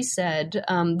 And she said,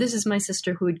 this is my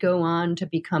sister who would go on to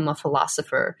become a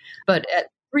philosopher. But at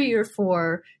 3 or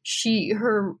 4,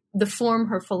 the form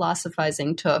her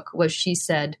philosophizing took was she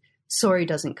said, sorry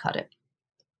doesn't cut it.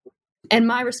 And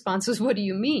my response was, what do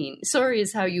you mean? Sorry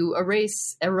is how you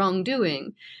erase a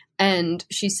wrongdoing. And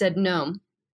she said, no,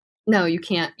 you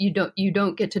can't. You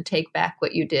don't get to take back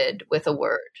what you did with a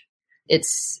word.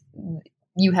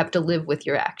 You have to live with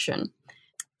your action.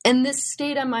 And this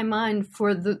stayed on my mind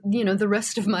for the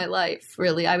rest of my life,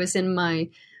 really. I was in my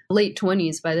late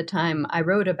 20s by the time I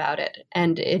wrote about it.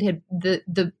 And it had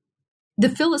the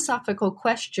philosophical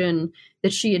question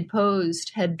that she had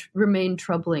posed had remained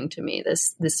troubling to me.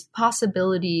 This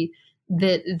possibility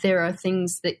that there are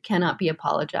things that cannot be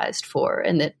apologized for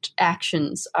and that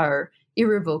actions are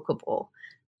irrevocable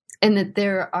and that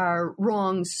there are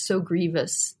wrongs so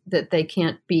grievous that they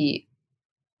can't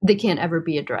ever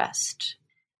be addressed.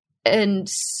 And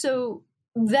so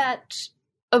that,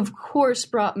 of course,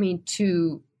 brought me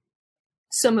to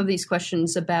some of these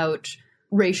questions about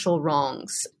racial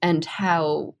wrongs and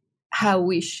how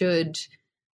we should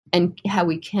and how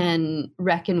we can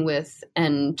reckon with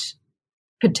and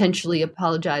potentially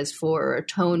apologize for or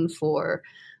atone for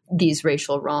these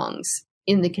racial wrongs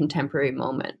in the contemporary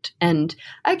moment. And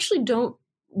I actually don't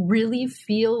really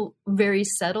feel very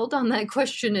settled on that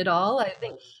question at all. I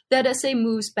think that essay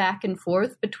moves back and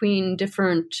forth between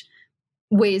different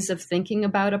ways of thinking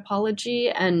about apology,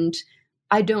 and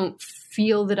I don't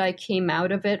feel that I came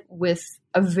out of it with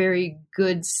a very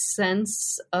good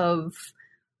sense of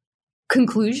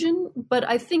conclusion. But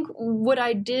I think what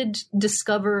I did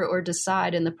discover or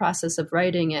decide in the process of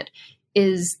writing it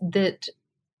is that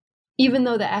even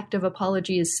though the act of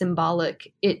apology is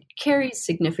symbolic, it carries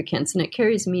significance and it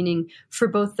carries meaning for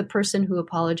both the person who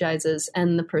apologizes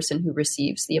and the person who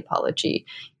receives the apology.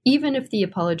 Even if the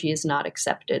apology is not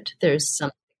accepted, there's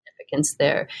some significance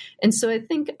there. And so I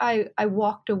think I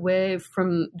walked away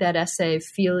from that essay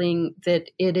feeling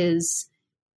that it is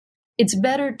it's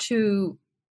better to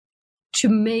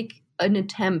make an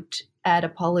attempt at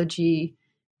apology,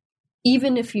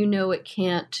 even if you know it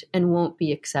can't and won't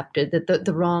be accepted, that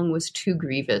the wrong was too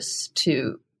grievous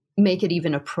to make it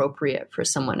even appropriate for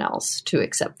someone else to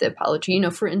accept the apology.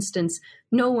 For instance,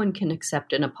 no one can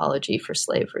accept an apology for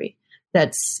slavery.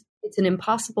 It's an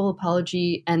impossible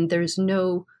apology, and there's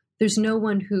no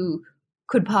one who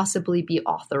could possibly be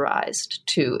authorized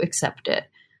to accept it.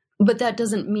 But that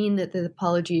doesn't mean that the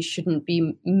apology shouldn't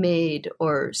be made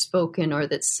or spoken, or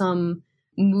that some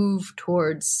move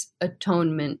towards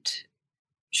atonement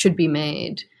should be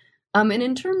made. And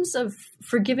in terms of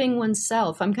forgiving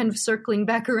oneself, I'm kind of circling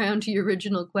back around to your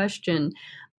original question.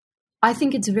 I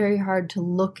think it's very hard to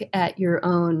look at your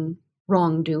own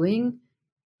wrongdoing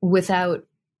without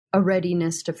a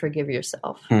readiness to forgive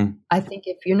yourself. I think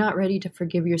if you're not ready to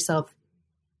forgive yourself,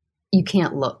 you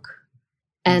can't look.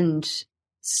 And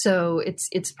so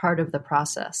it's part of the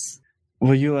process.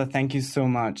 Well, Eula, thank you so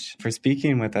much for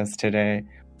speaking with us today.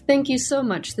 Thank you so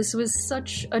much. This was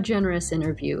such a generous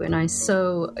interview, and I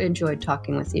so enjoyed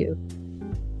talking with you.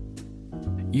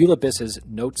 Eula Biss's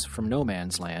Notes from No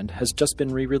Man's Land has just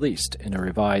been re-released in a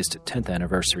revised 10th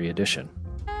anniversary edition.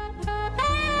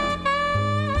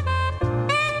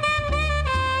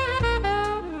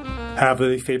 Have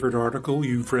a favorite article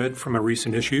you've read from a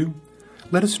recent issue?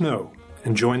 Let us know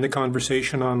and join the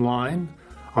conversation online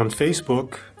on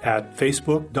Facebook at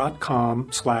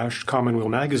facebook.com/Commonweal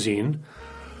Magazine,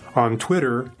 on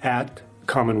Twitter at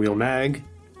Commonweal Mag,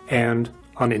 and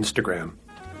on Instagram.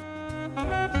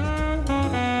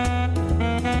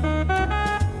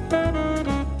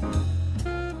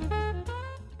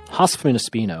 Hosffman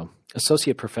Ospino,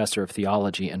 Associate Professor of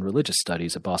Theology and Religious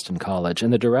Studies at Boston College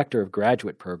and the Director of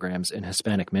Graduate Programs in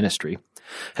Hispanic Ministry,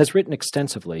 has written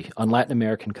extensively on Latin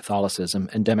American Catholicism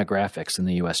and demographics in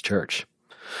the U.S. Church.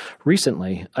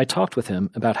 Recently, I talked with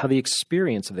him about how the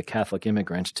experience of the Catholic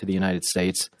immigrant to the United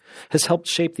States has helped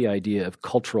shape the idea of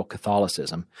cultural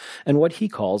Catholicism and what he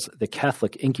calls the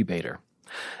Catholic incubator,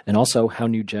 and also how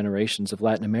new generations of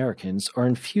Latin Americans are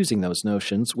infusing those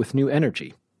notions with new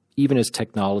energy, even as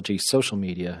technology, social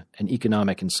media, and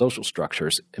economic and social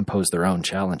structures impose their own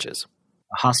challenges.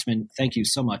 Hoffsman, thank you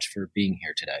so much for being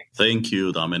here today. Thank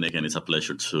you, Dominic, and it's a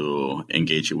pleasure to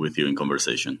engage with you in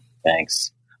conversation.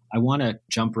 Thanks. I want to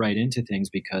jump right into things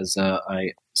because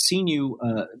I've seen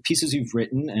pieces you've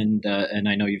written, and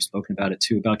I know you've spoken about it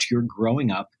too, about your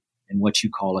growing up in what you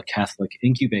call a Catholic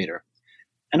incubator.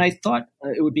 And I thought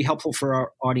it would be helpful for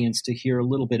our audience to hear a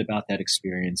little bit about that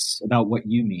experience, about what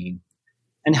you mean,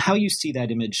 and how you see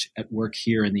that image at work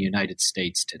here in the United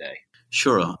States today.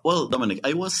 Sure. Well, Dominic,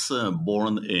 I was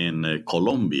born in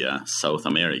Colombia, South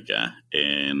America.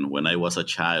 And when I was a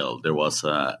child, there was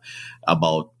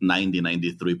about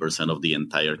 93% of the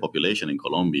entire population in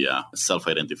Colombia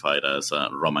self-identified as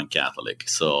Roman Catholic.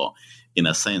 So in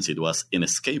a sense, it was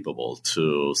inescapable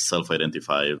to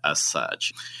self-identify as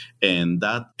such. And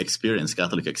that experience,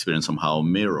 Catholic experience, somehow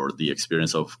mirrored the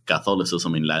experience of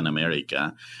Catholicism in Latin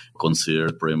America,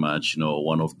 considered pretty much,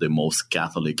 one of the most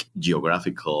Catholic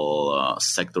geographical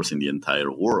sectors in the entire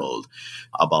world.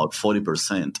 About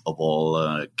 40% of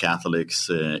all Catholics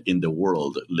in the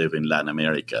world live in Latin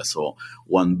America. So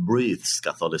one breathes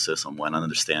Catholicism, one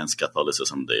understands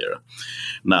Catholicism there.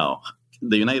 Now,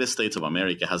 the United States of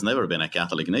America has never been a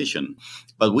Catholic nation,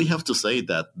 but we have to say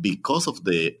that because of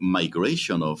the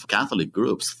migration of Catholic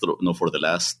groups for the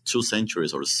last 2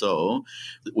 centuries or so,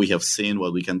 we have seen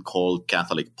what we can call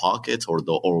Catholic pockets, or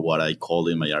what I call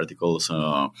in my articles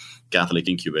Catholic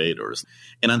incubators.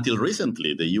 And until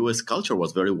recently, the U.S. culture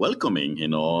was very welcoming,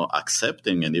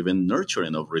 accepting and even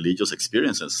nurturing of religious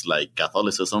experiences like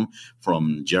Catholicism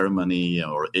from Germany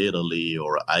or Italy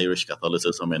or Irish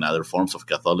Catholicism and other forms of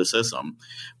Catholicism.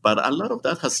 But a lot of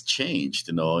that has changed,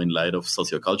 in light of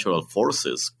sociocultural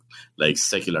forces like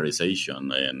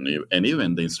secularization and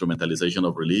even the instrumentalization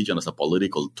of religion as a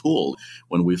political tool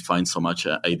when we find so much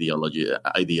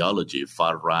ideology,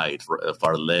 far right,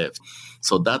 far left.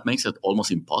 So that makes it almost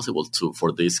impossible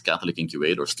for these Catholic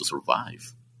incubators to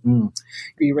survive. You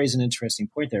raise an interesting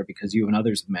point there, because you and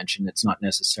others have mentioned it's not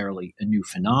necessarily a new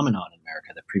phenomenon in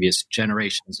America. The previous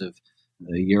generations of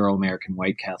the Euro-American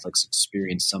white Catholics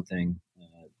experienced something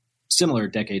similar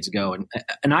decades ago.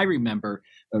 And I remember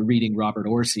reading Robert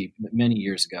Orsi many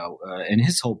years ago and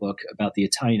his whole book about the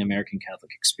Italian-American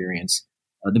Catholic experience,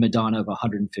 The Madonna of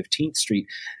 115th Street.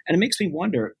 And it makes me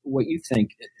wonder what you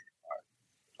think.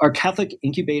 Are Catholic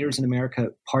incubators in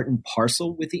America part and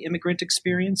parcel with the immigrant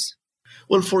experience?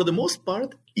 Well, for the most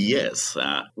part, Yes,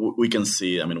 we can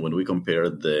see, when we compare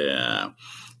the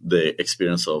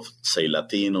experience of, say,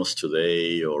 Latinos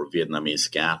today or Vietnamese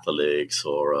Catholics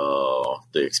or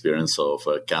the experience of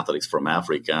Catholics from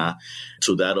Africa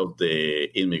to that of the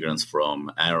immigrants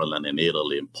from Ireland and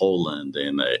Italy and Poland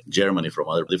and Germany from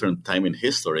other different time in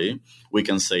history, we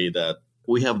can say that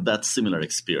we have that similar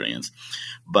experience.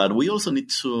 But we also need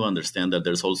to understand that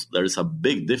there is a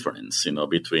big difference,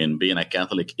 between being a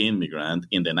Catholic immigrant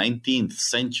in the 19th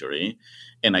century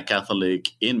and a Catholic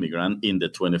immigrant in the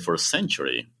 21st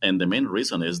century. And the main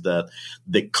reason is that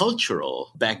the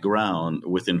cultural background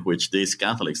within which these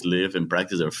Catholics live and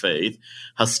practice their faith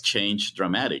has changed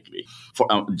dramatically.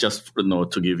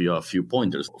 To give you a few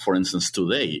pointers, for instance,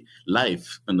 today,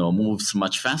 life moves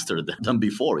much faster than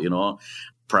before,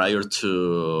 Prior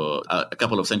to a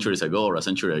couple of centuries ago or a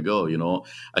century ago,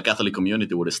 a Catholic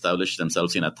community would establish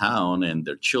themselves in a town and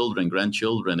their children,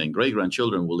 grandchildren, and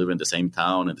great-grandchildren will live in the same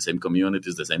town, in the same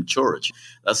communities, the same church.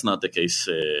 That's not the case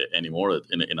anymore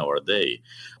in our day.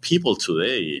 People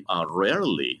today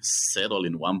rarely settle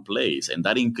in one place, and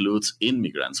that includes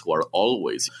immigrants who are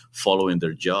always following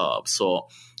their jobs. So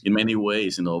in many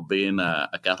ways, being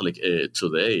a Catholic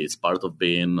today is part of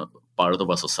being part of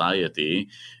a society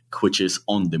which is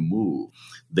on the move.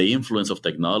 The influence of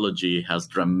technology has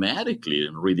dramatically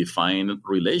redefined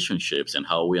relationships and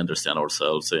how we understand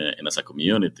ourselves and as a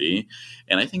community.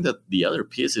 And I think that the other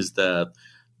piece is that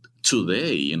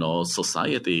today,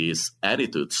 society's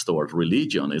attitudes toward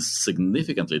religion is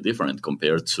significantly different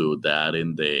compared to that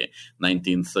in the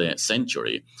 19th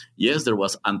century. Yes, there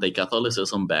was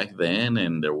anti-Catholicism back then,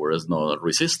 and there was no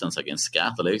resistance against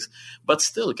Catholics, but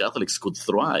still Catholics could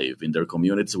thrive in their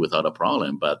communities without a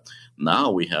problem. But now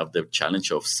we have the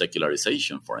challenge of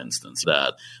secularization, for instance,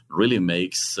 that really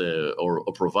makes or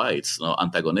provides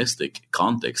antagonistic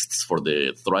contexts for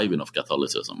the thriving of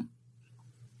Catholicism.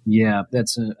 Yeah,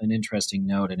 that's an interesting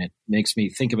note, and it makes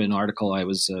me think of an article I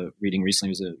was reading recently.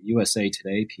 It was a USA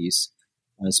Today piece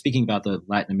speaking about the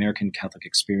Latin American Catholic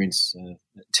experience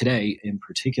today in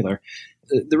particular.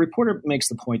 The reporter makes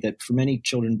the point that for many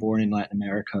children born in Latin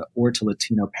America or to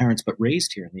Latino parents but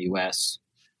raised here in the U.S.,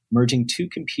 merging two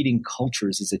competing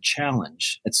cultures is a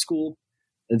challenge. At school,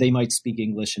 they might speak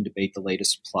English and debate the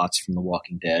latest plots from The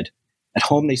Walking Dead. At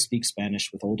home, they speak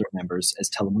Spanish with older members as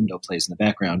Telemundo plays in the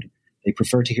background. They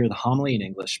prefer to hear the homily in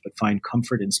English, but find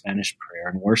comfort in Spanish prayer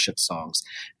and worship songs.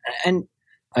 And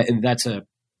I think that's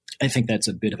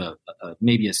a bit of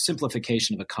maybe a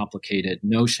simplification of a complicated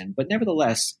notion. But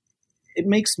nevertheless, it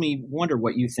makes me wonder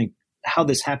what you think, how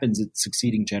this happens at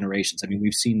succeeding generations.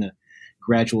 We've seen the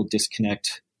gradual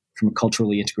disconnect from a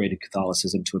culturally integrated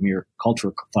Catholicism to a mere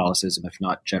cultural Catholicism, if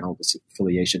not general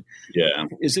disaffiliation. Yeah.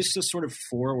 Is this just sort of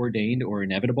foreordained or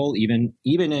inevitable, even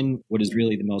in what is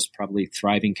really the most probably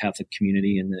thriving Catholic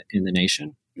community in the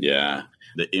nation? Yeah.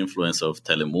 The influence of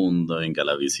Telemundo and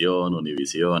Galavisión,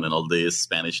 Univision, and all these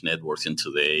Spanish networks. And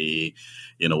today,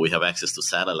 we have access to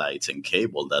satellites and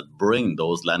cable that bring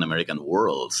those Latin American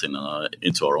worlds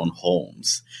into our own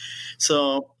homes.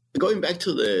 So going back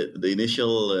to the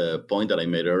initial point that I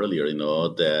made earlier,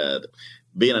 that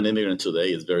being an immigrant today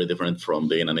is very different from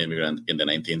being an immigrant in the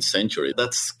 19th century.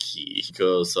 That's key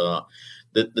because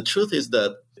the truth is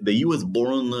that the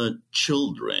U.S.-born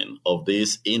children of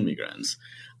these immigrants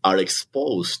are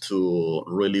exposed to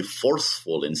really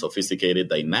forceful and sophisticated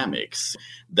dynamics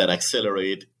that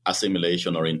accelerate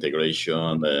assimilation or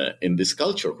integration in this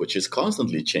culture, which is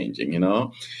constantly changing,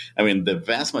 the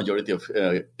vast majority of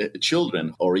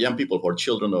children or young people who are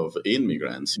children of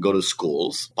immigrants go to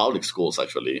schools, public schools,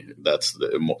 actually,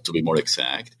 to be more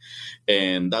exact.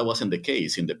 And that wasn't the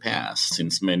case in the past,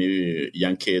 since many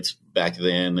young kids back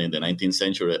then in the 19th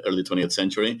century, early 20th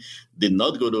century, did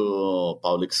not go to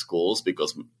public schools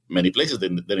because many places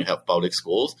didn't have public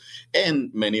schools.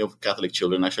 And many of Catholic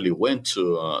children actually went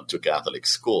to Catholic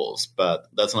schools. But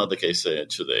that's not the case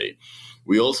today.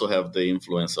 We also have the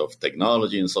influence of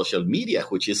technology and social media,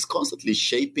 which is constantly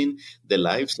shaping the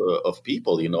lives of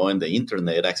people, and the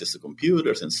internet, access to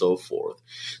computers and so forth.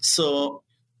 So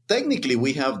technically,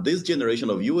 we have this generation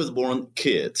of U.S.-born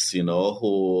kids,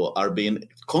 who are being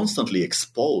constantly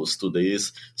exposed to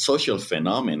these social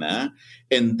phenomena,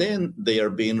 and then they are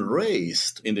being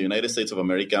raised in the United States of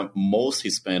America. Most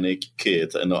Hispanic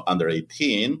kids under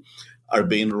 18 are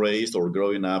being raised or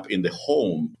growing up in the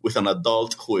home with an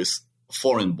adult who is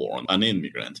foreign-born, an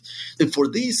immigrant. And for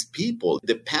these people,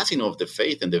 the passing of the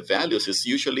faith and the values is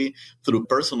usually through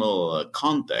personal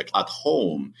contact at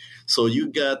home. So you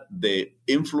get the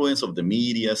influence of the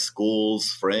media, schools,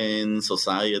 friends,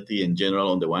 society in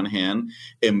general on the one hand,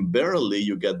 and barely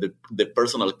you get the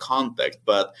personal contact.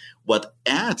 But what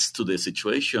adds to the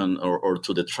situation or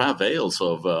to the travails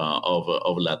of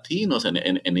Latinos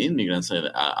and immigrants,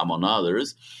 among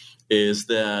others, is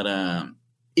that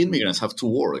immigrants have to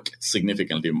work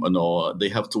significantly. They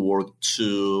have to work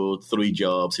 2-3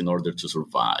 jobs in order to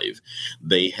survive.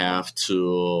 They have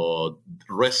to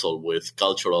wrestle with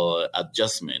cultural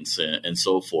adjustments and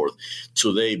so forth.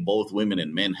 Today, both women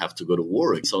and men have to go to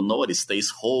work, so nobody stays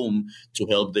home to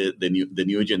help the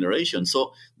new generation.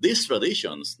 So these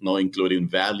traditions, including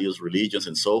values, religions,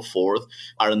 and so forth,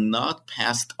 are not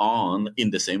passed on in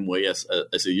the same way as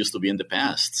it used to be in the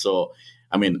past. So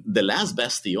the last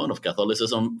bastion of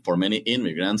Catholicism for many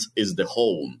immigrants is the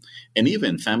home. And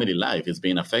even family life is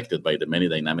being affected by the many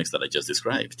dynamics that I just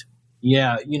described.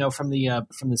 Yeah, from the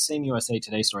same USA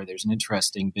Today story, there's an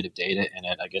interesting bit of data in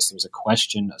it. I guess there was a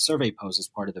survey posed as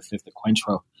part of the fifth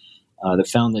Encuentro that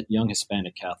found that young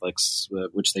Hispanic Catholics,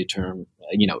 which they term,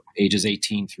 ages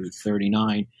 18 through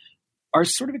 39, are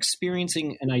sort of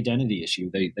experiencing an identity issue.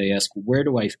 They ask, where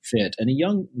do I fit? And a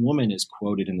young woman is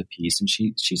quoted in the piece, and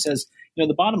she says,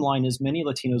 the bottom line is many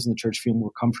Latinos in the church feel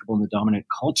more comfortable in the dominant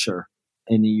culture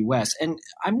in the U.S. And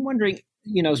I'm wondering,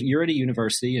 you're at a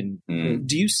university, and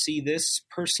do you see this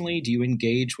personally? Do you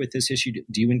engage with this issue?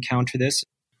 Do you encounter this?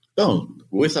 Oh,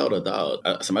 without a doubt.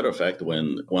 As a matter of fact,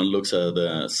 when one looks at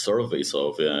the surveys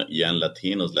of young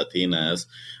Latinos, Latinas,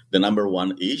 the number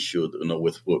one issue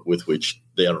with which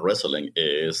they are wrestling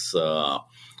is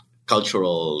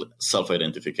cultural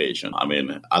self-identification.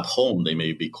 At home, they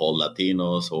may be called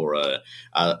Latinos, or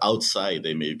outside,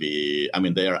 they may be,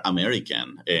 they are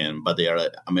American, but they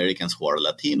are Americans who are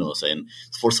Latinos. And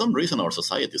for some reason, our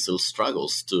society still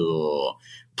struggles to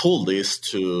pull this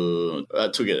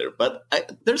together. But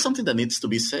there's something that needs to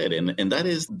be said, and that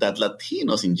is that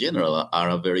Latinos in general are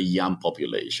a very young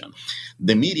population.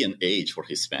 The median age for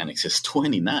Hispanics is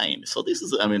 29. So this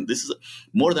is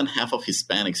more than half of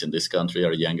Hispanics in this country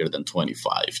are younger than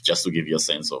 25, just to give you a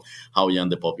sense of how young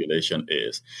the population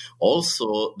is.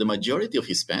 Also, the majority of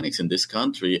Hispanics in this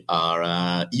country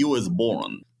are U.S.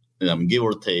 born. Give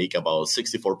or take, about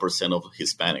 64% of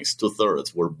Hispanics,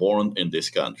 2/3, were born in this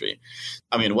country.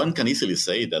 One can easily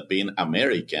say that being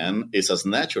American is as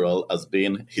natural as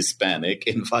being Hispanic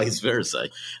and vice versa.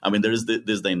 There is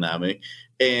this dynamic.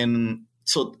 And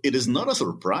so it is not a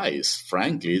surprise,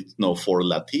 frankly, for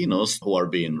Latinos who are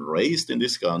being raised in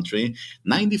this country.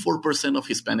 94% of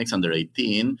Hispanics under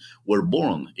 18 were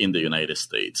born in the United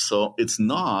States. So it's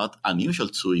not unusual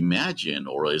to imagine,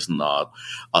 or it's not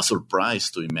a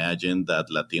surprise to imagine that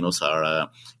Latinos are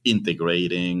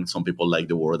integrating, some people like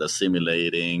the word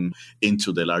assimilating,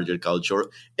 into the larger culture,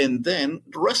 and then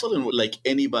wrestling like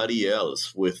anybody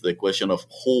else with the question of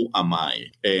who am I,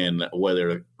 and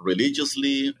whether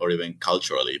religiously or even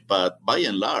culturally. But by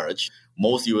and large,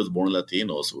 most U.S.-born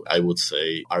Latinos, I would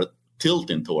say, are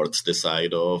tilting towards the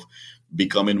side of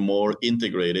becoming more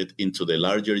integrated into the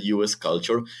larger U.S.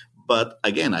 culture. But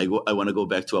again, I want to go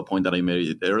back to a point that I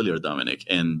made earlier, Dominic,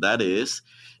 and that is,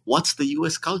 what's the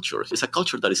U.S. culture? It's a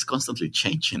culture that is constantly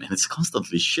changing, and it's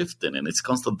constantly shifting, and it's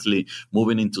constantly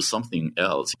moving into something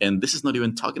else. And this is not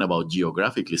even talking about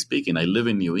geographically speaking. I live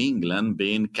in New England.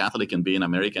 Being Catholic and being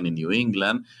American in New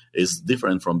England is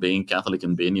different from being Catholic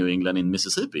and being New England in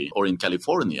Mississippi or in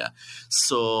California.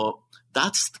 So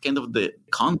that's kind of the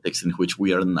context in which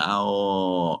we are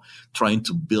now trying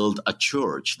to build a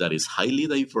church that is highly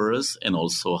diverse and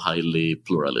also highly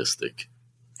pluralistic.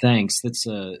 Thanks.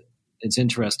 It's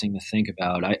interesting to think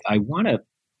about. I want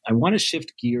to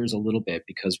shift gears a little bit,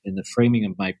 because in the framing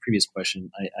of my previous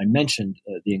question, I mentioned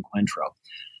the Encuentro.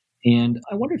 And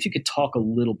I wonder if you could talk a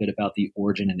little bit about the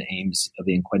origin and aims of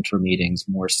the Encuentro meetings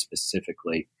more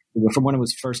specifically, from when it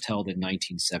was first held in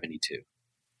 1972.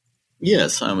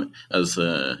 Yes, as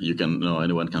you can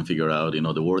anyone can figure out,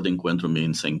 the word Encuentro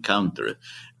means encounter.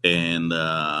 And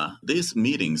these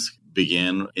meetings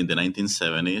began in the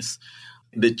 1970s.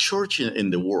 The church in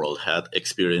the world had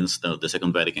experienced the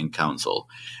Second Vatican Council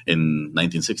in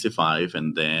 1965,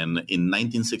 and then in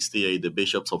 1968, the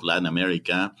bishops of Latin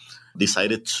America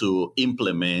decided to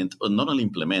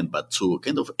but to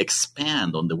kind of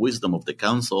expand on the wisdom of the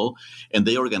council, and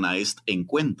they organized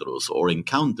encuentros, or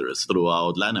encounters,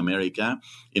 throughout Latin America,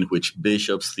 in which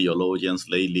bishops, theologians,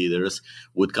 lay leaders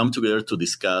would come together to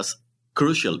discuss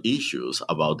crucial issues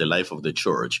about the life of the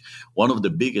church. One of the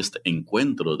biggest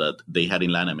encuentro that they had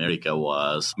in Latin America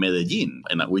was Medellin.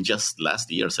 And we just last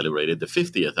year celebrated the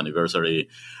 50th anniversary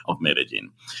of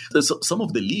Medellin. So some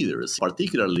of the leaders,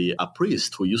 particularly a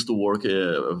priest who used to work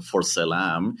for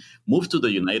Selam, moved to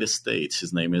the United States.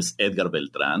 His name is Edgar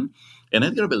Beltran. And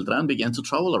Edgar Beltran began to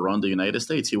travel around the United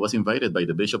States. He was invited by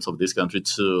the bishops of this country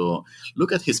to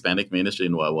look at Hispanic ministry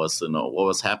and what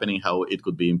was happening, how it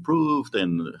could be improved,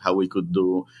 and how we could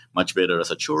do much better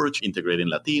as a church, integrating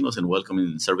Latinos and welcoming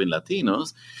and serving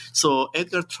Latinos. So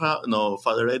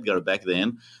Father Edgar back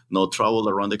then traveled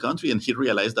around the country, and he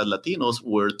realized that Latinos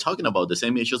were talking about the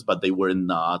same issues, but they were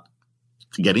not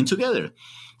getting together.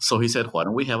 So he said, why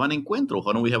don't we have an encuentro?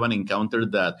 Why don't we have an encounter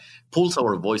that pulls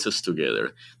our voices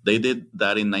together? They did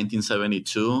that in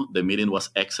 1972. The meeting was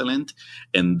excellent.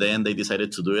 And then they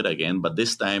decided to do it again, but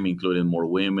this time including more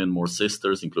women, more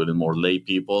sisters, including more lay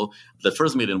people. The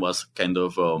first meeting was kind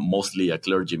of mostly a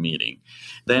clergy meeting.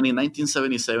 Then in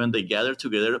 1977, they gathered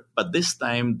together, but this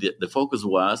time the focus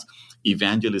was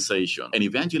evangelization, and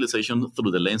evangelization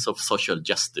through the lens of social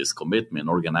justice, commitment,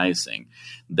 organizing.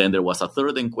 Then there was a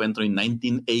third encuentro in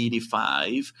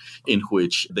 1985 in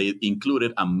which they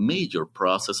included a major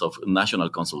process of national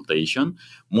consultation.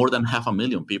 More than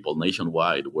 500,000 people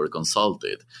nationwide were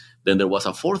consulted. Then there was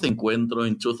a fourth encuentro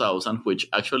in 2000, which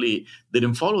actually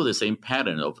didn't follow the same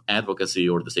pattern of advocacy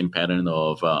or the same pattern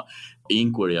of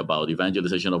inquiry about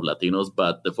evangelization of Latinos,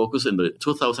 but the focus in the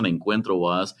 2000 encuentro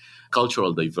was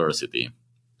cultural diversity.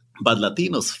 But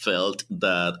Latinos felt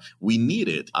that we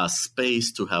needed a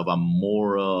space to have a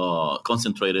more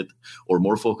concentrated or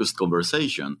more focused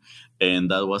conversation.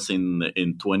 And that was in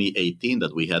 2018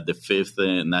 that we had the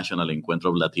 5th National Encuentro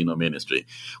of Latino Ministry.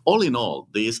 All in all,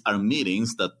 these are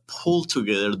meetings that pull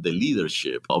together the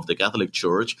leadership of the Catholic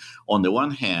Church, on the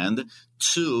one hand,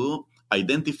 to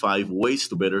identify ways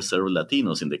to better serve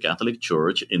Latinos in the Catholic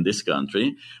Church in this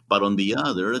country, but on the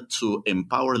other, to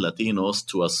empower Latinos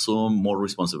to assume more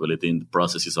responsibility in the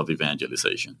processes of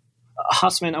evangelization.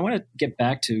 Hoffsman, I want to get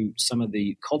back to some of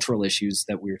the cultural issues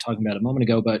that we were talking about a moment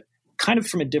ago, but kind of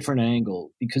from a different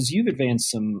angle, because you've advanced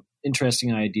some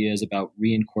interesting ideas about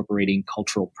reincorporating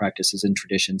cultural practices and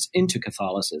traditions into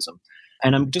Catholicism.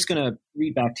 And I'm just going to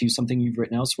read back to you something you've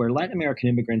written elsewhere. Latin American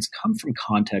immigrants come from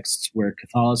contexts where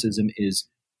Catholicism is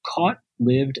caught,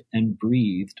 lived, and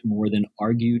breathed more than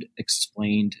argued,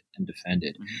 explained, and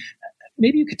defended. Mm-hmm.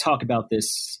 Maybe you could talk about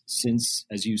this since,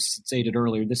 as you stated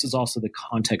earlier, this is also the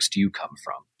context you come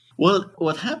from. Well,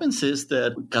 what happens is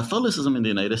that Catholicism in the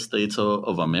United States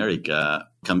of America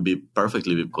can be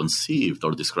perfectly conceived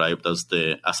or described as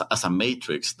a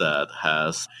matrix that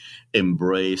has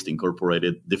embraced,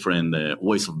 incorporated different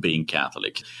ways of being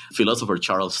Catholic. Philosopher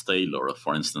Charles Taylor,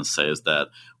 for instance, says that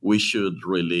we should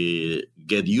really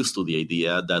get used to the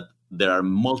idea that there are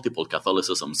multiple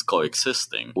Catholicisms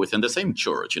coexisting within the same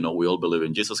church. We all believe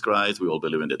in Jesus Christ. We all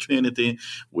believe in the Trinity.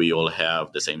 We all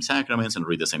have the same sacraments and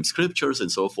read the same scriptures and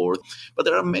so forth. But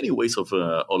there are many ways of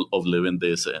living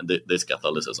this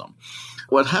Catholicism.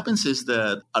 What happens is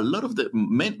that a lot of the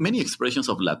many expressions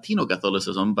of Latino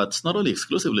Catholicism, but it's not only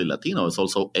exclusively Latino, it's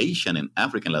also Asian and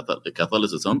African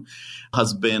Catholicism,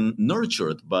 has been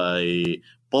nurtured by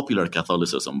popular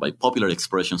Catholicism, by popular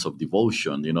expressions of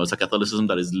devotion. It's a Catholicism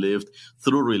that is lived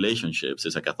through relationships.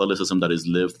 It's a Catholicism that is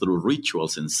lived through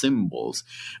rituals and symbols.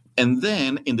 And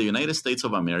then in the United States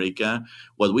of America,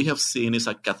 what we have seen is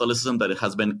a Catholicism that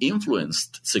has been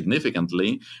influenced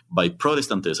significantly by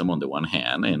Protestantism on the one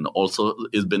hand, and also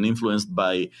it's been influenced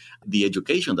by the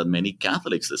education that many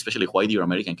Catholics, especially white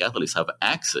American Catholics, have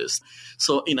accessed.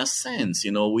 So in a sense,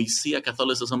 we see a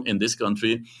Catholicism in this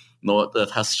country that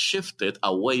has shifted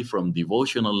away from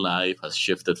devotional life, has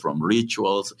shifted from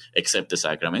rituals, except the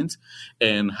sacraments,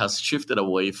 and has shifted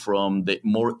away from the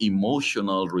more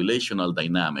emotional, relational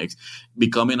dynamics,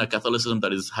 becoming a Catholicism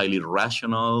that is highly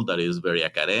rational, that is very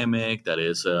academic, that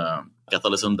is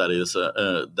Catholicism that is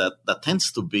that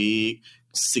tends to be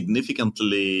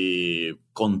significantly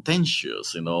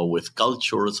contentious, with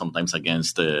culture, sometimes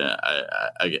against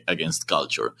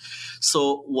culture.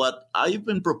 So what I've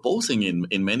been proposing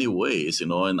in many ways,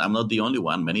 and I'm not the only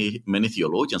one, many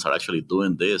theologians are actually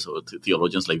doing this, or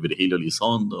theologians like Virgilio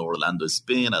Lizondo, Orlando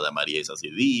Espina, Ada Maria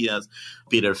Isasi Diaz,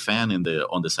 Peter Phan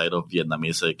on the side of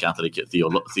Vietnamese Catholic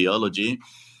theology.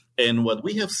 And what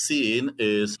we have seen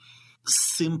is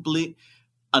simply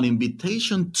an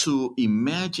invitation to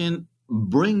imagine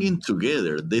bringing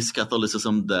together this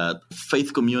Catholicism that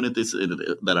faith communities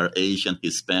that are Asian,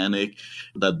 Hispanic,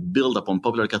 that build upon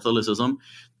popular Catholicism,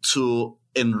 to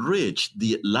enrich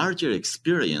the larger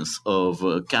experience of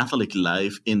Catholic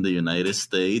life in the United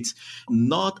States,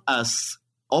 not as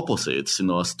opposites,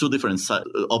 as two different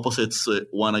opposites,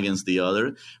 one against the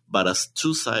other, but as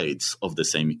two sides of the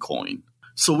same coin.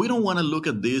 So we don't want to look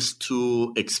at these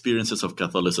two experiences of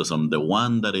Catholicism, the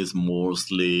one that is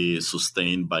mostly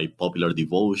sustained by popular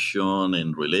devotion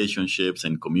and relationships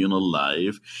and communal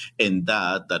life, and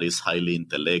that is highly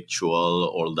intellectual,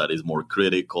 or that is more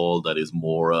critical, that is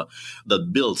more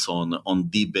that builds on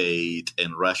debate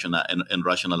and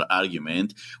rational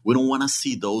argument. We don't want to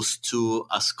see those two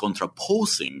as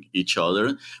contraposing each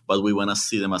other, but we want to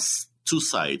see them as two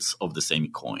sides of the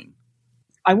same coin.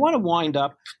 I want to wind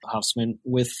up, Hoffsman,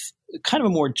 with kind of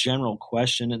a more general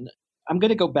question. And I'm going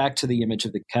to go back to the image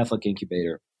of the Catholic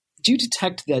incubator. Do you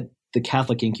detect that the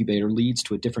Catholic incubator leads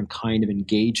to a different kind of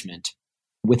engagement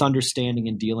with understanding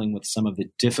and dealing with some of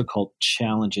the difficult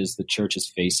challenges the church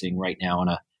is facing right now on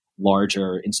a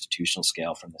larger institutional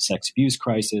scale, from the sex abuse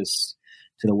crisis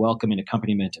to the welcome and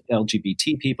accompaniment of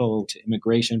LGBT people to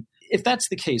immigration? If that's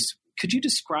the case, could you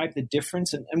describe the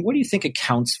difference and what do you think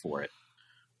accounts for it?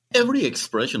 Every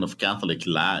expression of Catholic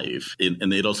life,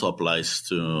 and it also applies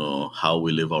to how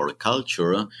we live our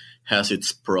culture, has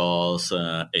its pros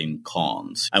and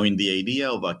cons. I mean, the idea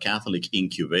of a Catholic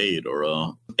incubator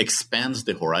expands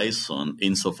the horizon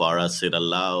insofar as it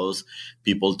allows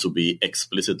people to be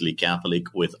explicitly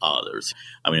Catholic with others.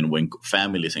 I mean, when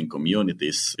families and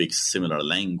communities speak similar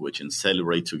language and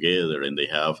celebrate together, and they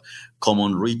have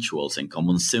common rituals and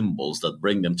common symbols that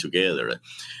bring them together.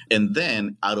 And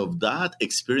then out of that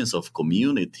experience of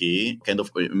community kind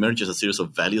of emerges a series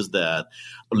of values that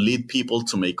lead people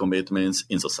to make commitments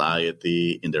in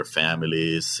society, in their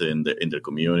families, in their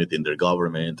community, in their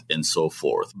government, and so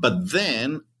forth. But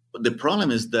then the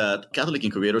problem is that Catholic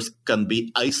incubators can be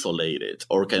isolated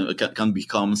or can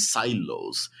become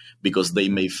silos because they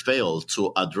may fail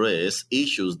to address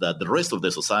issues that the rest of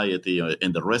the society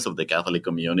and the rest of the Catholic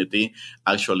community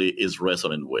actually is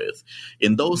wrestling with.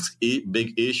 In those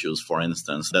big issues, for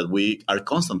instance, that we are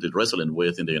constantly wrestling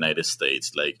with in the United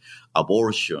States, like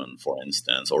abortion, for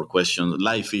instance, or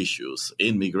life issues,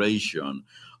 immigration,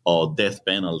 or death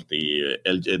penalty,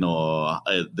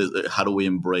 how do we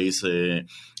embrace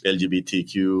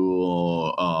LGBTQ,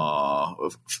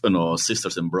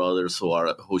 sisters and brothers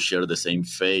who share the same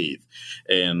faith,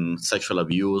 and sexual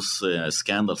abuse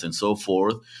scandals and so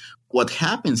forth. What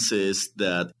happens is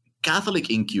that Catholic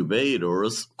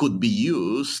incubators could be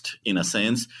used, in a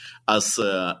sense, as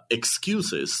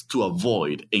excuses to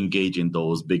avoid engaging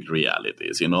those big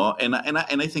realities, and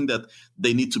I think that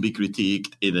they need to be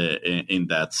critiqued in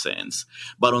that sense.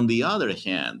 But on the other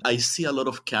hand, I see a lot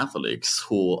of Catholics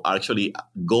who actually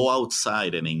go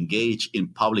outside and engage in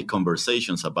public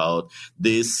conversations about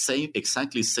these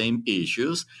exactly same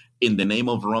issues in the name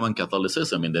of Roman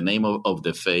Catholicism, in the name of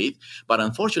the faith. But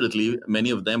unfortunately, many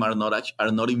of them are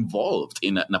not involved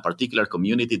in a particular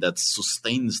community that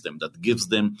sustains them, that gives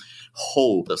them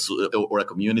hope, or a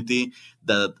community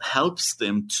that helps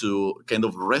them to kind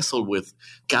of wrestle with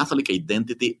Catholic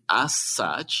identity as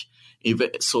such,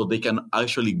 so they can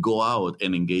actually go out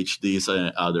and engage these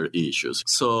other issues.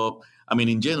 So, I mean,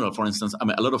 in general, for instance,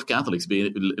 a lot of Catholics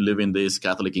live in these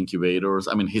Catholic incubators.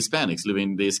 I mean, Hispanics live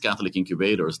in these Catholic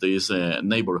incubators, these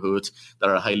neighborhoods that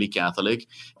are highly Catholic,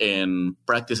 and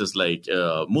practices like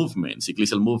movements,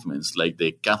 ecclesial movements, like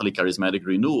the Catholic Charismatic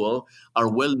Renewal, are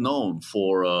well known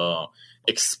for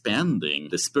expanding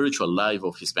the spiritual life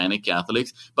of Hispanic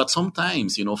Catholics, but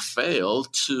sometimes, fail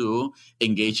to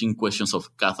engage in questions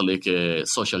of Catholic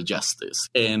social justice.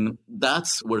 And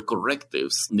that's where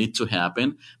correctives need to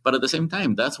happen. But at the same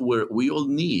time, that's where we all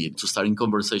need to start in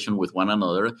conversation with one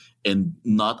another and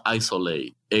not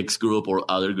isolate X group or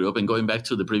other group. And going back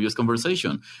to the previous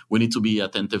conversation, we need to be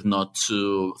attentive not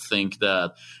to think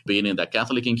that being in the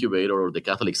Catholic incubator or the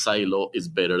Catholic silo is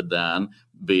better than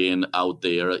being out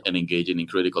there and engaging in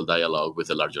critical dialogue with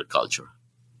the larger culture.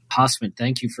 Hoffsman,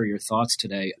 thank you for your thoughts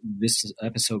today. This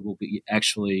episode will be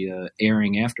actually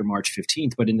airing after March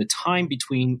 15th, but in the time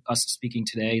between us speaking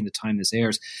today and the time this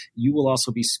airs, you will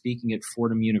also be speaking at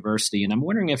Fordham University. And I'm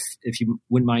wondering if you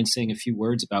wouldn't mind saying a few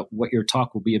words about what your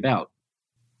talk will be about.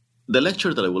 The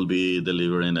lecture that I will be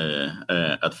delivering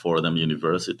at Fordham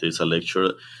University is a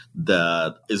lecture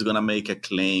that is going to make a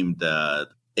claim that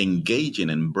engaging,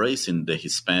 embracing the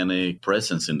Hispanic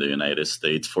presence in the United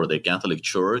States for the Catholic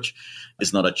Church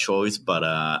is not a choice, but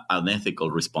an ethical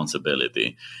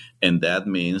responsibility. And that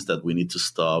means that we need to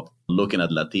stop looking at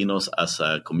Latinos as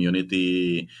a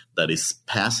community that is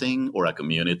passing or a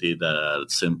community that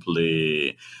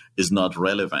simply is not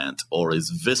relevant or is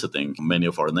visiting many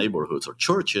of our neighborhoods or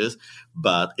churches,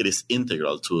 but it is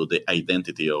integral to the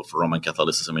identity of Roman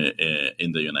Catholicism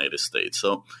in the United States.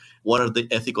 So what are the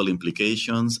ethical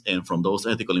implications? And from those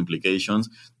ethical implications,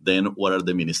 then what are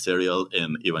the ministerial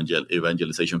and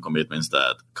evangelization commitments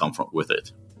that come with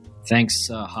it? Thanks,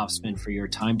 Hoffsman, for your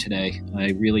time today. I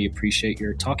really appreciate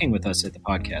your talking with us at the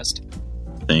podcast.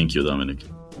 Thank you, Dominic.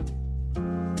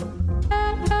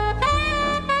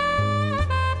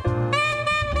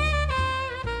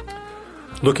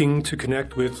 Looking to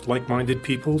connect with like-minded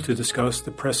people to discuss the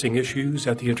pressing issues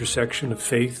at the intersection of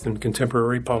faith and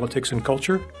contemporary politics and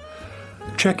culture?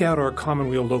 Check out our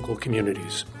Commonweal local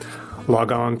communities.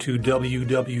 Log on to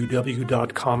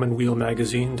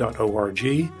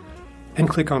www.commonwealmagazine.org and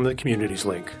click on the Communities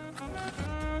link.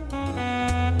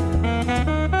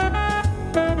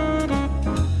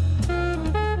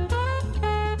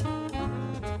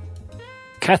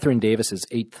 Kathryn Davis's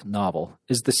 8th novel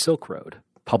is The Silk Road,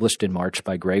 published in March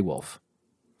by Grey Wolf.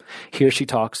 Here she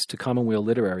talks to Commonweal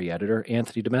literary editor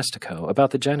Anthony Domestico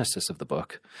about the genesis of the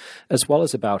book, as well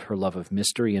as about her love of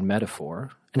mystery and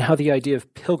metaphor, and how the idea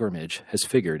of pilgrimage has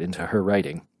figured into her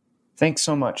writing. Thanks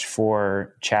so much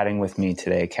for chatting with me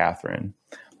today, Kathryn.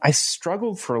 I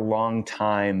struggled for a long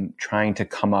time trying to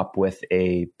come up with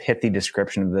a pithy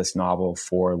description of this novel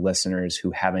for listeners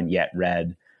who haven't yet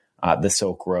read The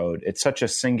Silk Road. It's such a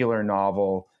singular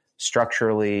novel,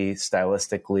 structurally,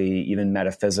 stylistically, even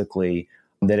metaphysically,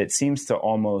 that it seems to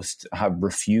almost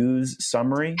refuse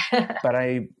summary. But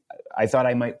I thought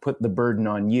I might put the burden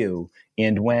on you.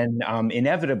 And when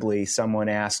inevitably someone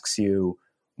asks you,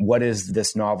 what is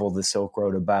this novel, The Silk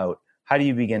Road, about? How do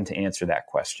you begin to answer that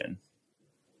question?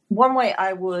 One way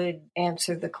I would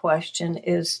answer the question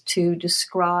is to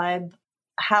describe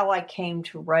how I came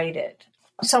to write it.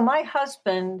 So my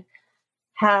husband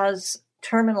has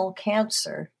terminal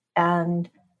cancer. And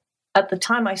at the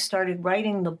time I started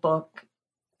writing the book,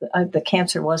 the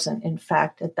cancer wasn't, in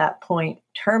fact, at that point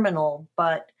terminal,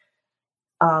 but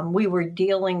we were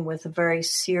dealing with a very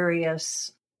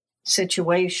serious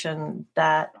situation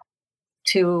that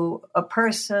to a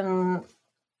person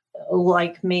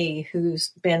like me who's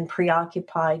been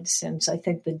preoccupied since I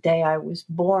think the day I was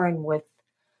born with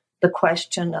the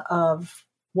question of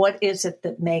what is it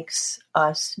that makes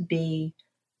us be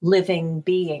living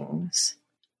beings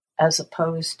as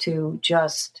opposed to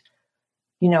just,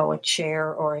 a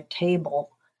chair or a table.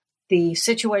 The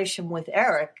situation with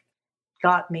Eric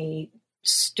got me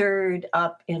stirred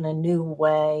up in a new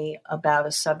way about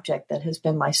a subject that has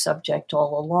been my subject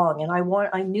all along. And I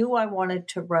knew I wanted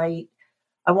to write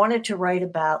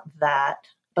about that,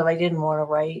 but I didn't want to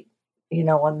write,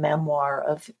 a memoir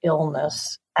of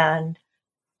illness. And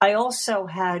I also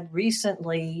had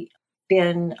recently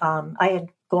I had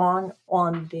gone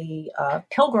on the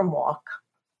Pilgrim Walk,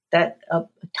 that a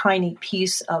tiny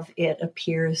piece of it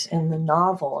appears in the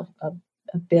novel, a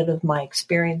bit of my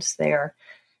experience there.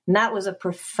 And that was a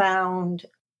profound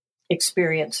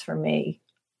experience for me.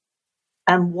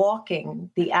 And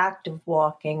walking, the act of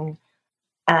walking,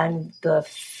 and the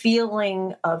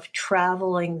feeling of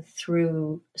traveling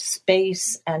through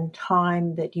space and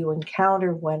time that you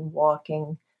encounter when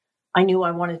walking, I knew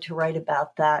I wanted to write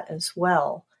about that as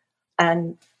well.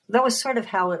 And that was sort of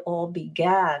how it all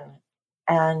began.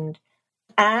 And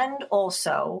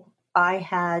also, I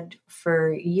had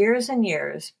for years and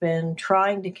years been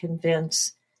trying to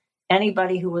convince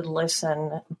anybody who would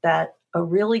listen that a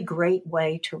really great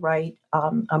way to write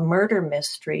a murder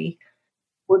mystery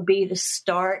would be to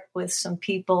start with some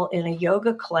people in a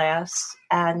yoga class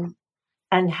and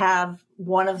have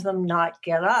one of them not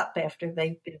get up after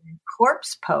they've been in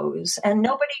corpse pose. And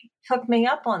nobody took me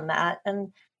up on that.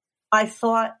 And I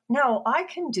thought, no, I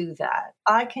can do that.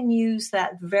 I can use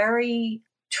that very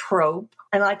trope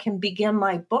and I can begin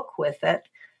my book with it,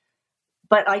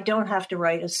 but I don't have to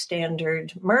write a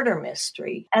standard murder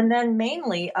mystery. And then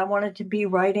mainly I wanted to be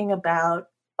writing about,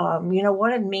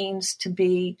 what it means to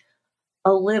be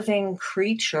a living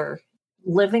creature,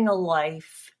 living a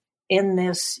life in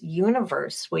this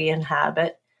universe we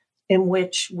inhabit, in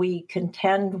which we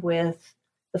contend with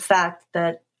the fact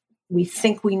that we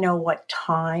think we know what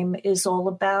time is all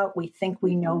about. We think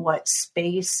we know what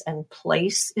space and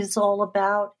place is all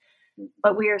about.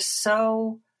 But we are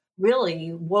so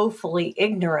really woefully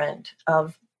ignorant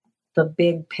of the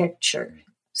big picture.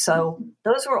 So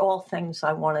those were all things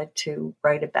I wanted to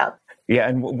write about. Yeah,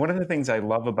 and one of the things I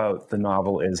love about the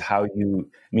novel is how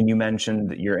you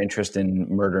mentioned your interest in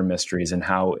murder mysteries and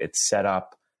how it's set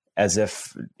up as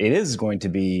if it is going to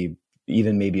be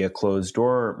even maybe a closed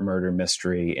door murder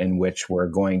mystery in which we're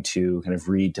going to kind of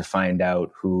read to find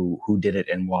out who did it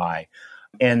and why.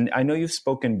 And I know you've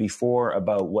spoken before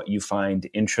about what you find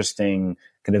interesting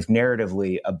kind of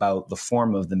narratively about the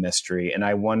form of the mystery. And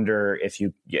I wonder if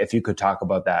you could talk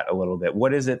about that a little bit.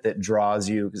 What is it that draws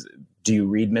you? Do you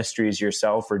read mysteries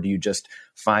yourself, or do you just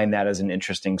find that as an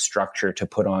interesting structure to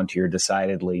put onto your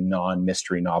decidedly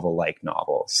non-mystery novel-like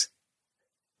novels?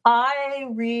 I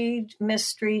read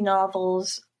mystery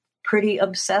novels pretty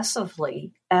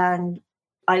obsessively, and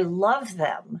I love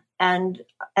them. And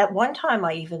at one time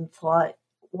I even thought,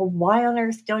 well, why on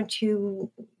earth don't you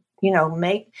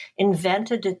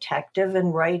invent a detective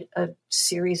and write a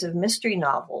series of mystery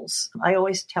novels? I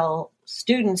always tell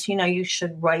students, you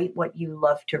should write what you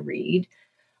love to read.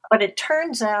 But it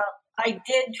turns out I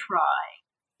did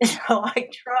try. So I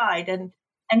tried. And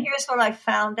here's what I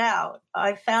found out.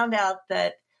 I found out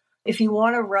that if you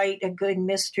want to write a good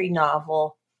mystery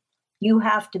novel, you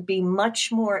have to be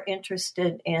much more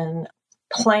interested in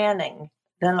planning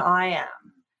than I am.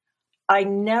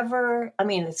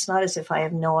 It's not as if I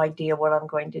have no idea what I'm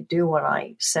going to do when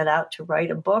I set out to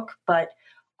write a book, but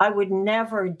I would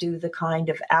never do the kind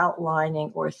of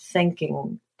outlining or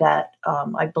thinking that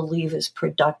I believe is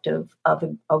productive of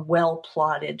a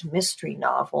well-plotted mystery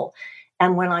novel.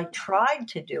 And when I tried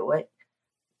to do it,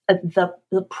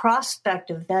 the prospect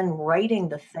of then writing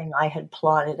the thing I had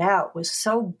plotted out was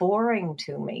so boring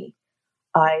to me,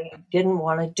 I didn't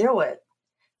want to do it.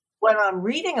 When I'm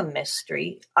reading a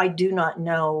mystery, I do not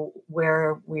know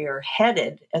where we're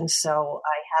headed. And so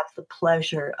I have the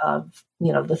pleasure of,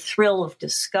 the thrill of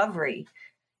discovery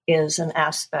is an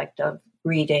aspect of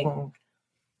reading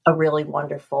a really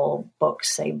wonderful book,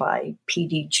 say by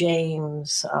P.D.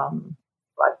 James.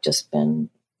 I've just been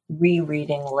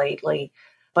rereading lately.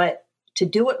 But to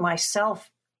do it myself,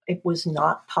 it was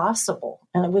not possible.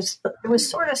 And it was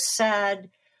sort of sad.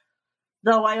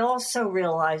 Though I also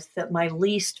realized that my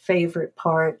least favorite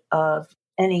part of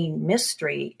any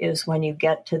mystery is when you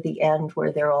get to the end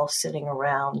where they're all sitting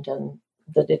around and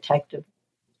the detective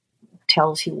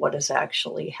tells you what has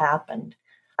actually happened.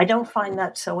 I don't find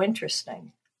that so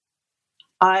interesting.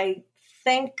 I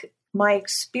think my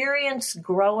experience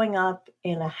growing up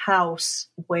in a house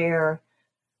where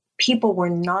people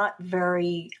were not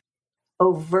very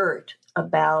overt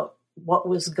about what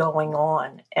was going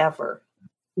on ever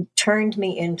turned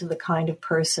me into the kind of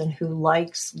person who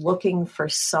likes looking for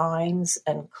signs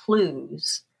and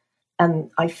clues.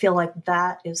 And I feel like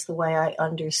that is the way I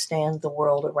understand the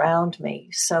world around me.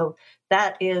 So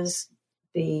that is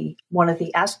one of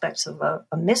the aspects of a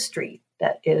mystery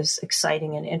that is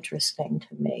exciting and interesting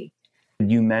to me.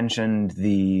 You mentioned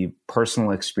the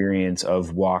personal experience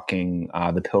of walking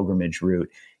the pilgrimage route,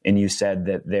 and you said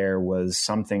that there was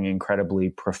something incredibly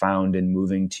profound and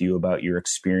moving to you about your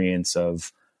experience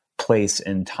of place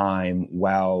and time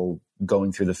while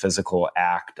going through the physical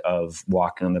act of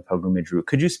walking on the pilgrimage route.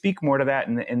 Could you speak more to that?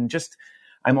 And just,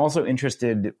 I'm also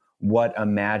interested what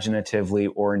imaginatively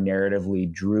or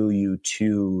narratively drew you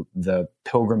to the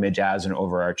pilgrimage as an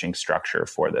overarching structure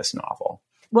for this novel.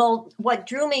 Well, what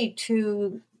drew me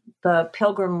to the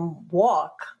Pilgrim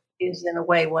Walk is in a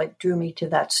way what drew me to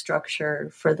that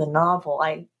structure for the novel.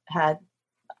 I have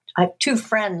two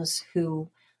friends who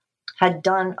had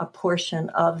done a portion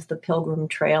of the Pilgrim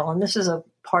Trail, and this is a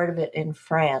part of it in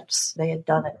France. They had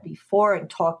done it before and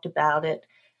talked about it,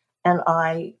 and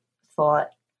I thought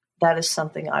that is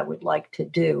something I would like to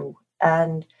do.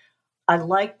 And I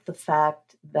liked the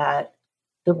fact that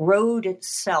the road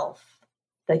itself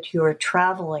that you're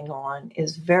traveling on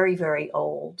is very, very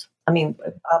old. I mean,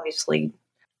 obviously,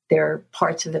 there are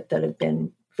parts of it that have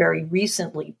been very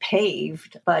recently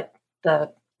paved, but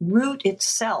the route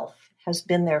itself has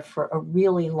been there for a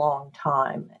really long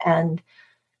time. And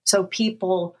so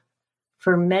people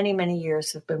for many, many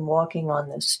years have been walking on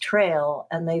this trail,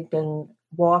 and they've been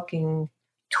walking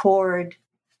toward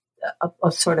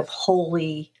a sort of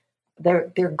holy,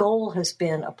 their goal has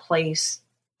been a place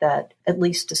that, at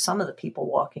least to some of the people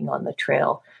walking on the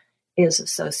trail, is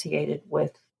associated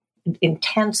with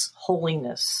intense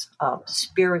holiness,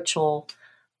 spiritual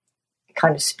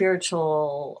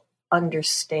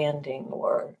understanding,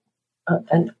 or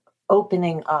an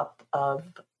opening up of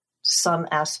some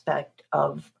aspect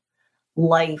of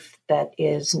life that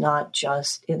is not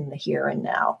just in the here and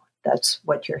now. That's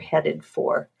what you're headed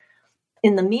for.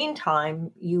 In the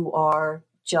meantime, you are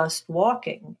just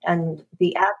walking. And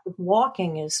the act of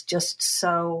walking is just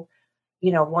so,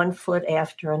 one foot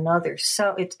after another.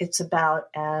 So it's about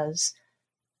as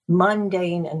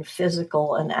mundane and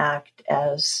physical an act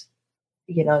as,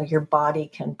 your body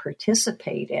can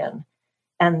participate in.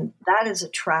 And that is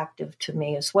attractive to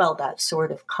me as well, that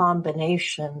sort of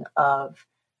combination of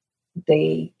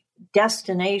the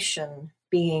destination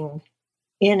being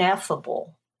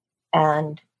ineffable,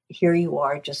 and here you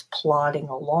are just plodding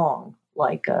along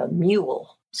like a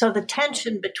mule. So the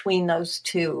tension between those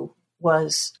two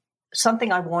was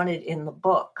something I wanted in the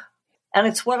book. And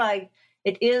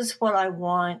it is what I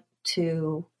want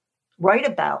to write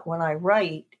about when I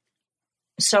write.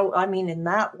 So, in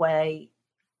that way,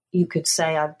 you could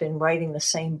say I've been writing the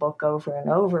same book over and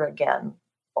over again,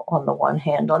 on the one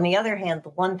hand. On the other hand, the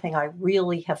one thing I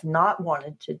really have not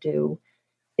wanted to do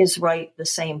is write the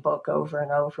same book over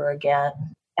and over again.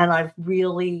 And I've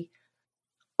really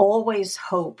always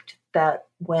hoped that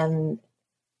when,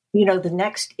 the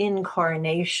next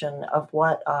incarnation of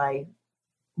what I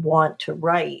want to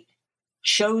write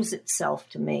shows itself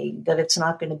to me, that it's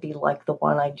not going to be like the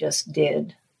one I just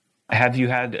did. Have you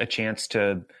had a chance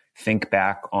to think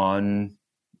back on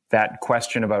that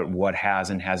question about what has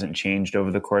and hasn't changed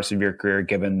over the course of your career,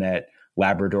 given that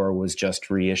Labrador was just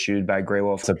reissued by Grey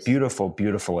Wolf? It's a beautiful,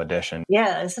 beautiful edition.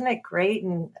 Yeah, isn't it great?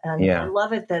 And yeah. I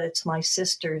love it that it's my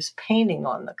sister's painting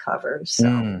on the cover.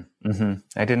 So.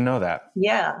 I didn't know that.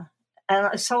 Yeah.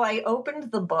 And so I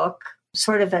opened the book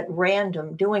sort of at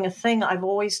random, doing a thing I've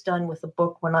always done with a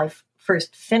book when I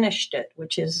first finished it,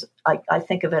 which is, I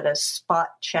think of it as spot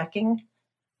checking,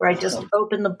 where I just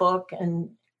open the book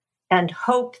and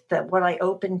hope that what I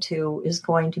open to is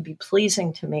going to be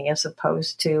pleasing to me, as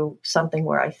opposed to something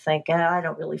where I think, I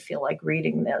don't really feel like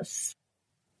reading this,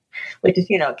 which is,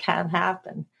 can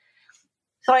happen.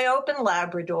 So I opened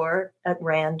Labrador at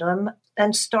random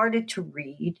and started to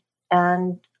read.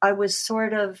 And I was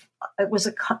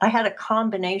I had a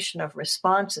combination of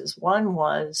responses. One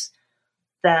was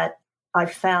that I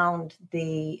found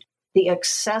the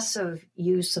excessive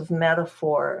use of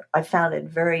metaphor, I found it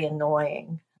very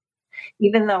annoying.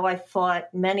 Even though I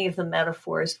thought many of the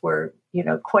metaphors were,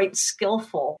 quite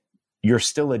skillful. You're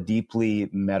still a deeply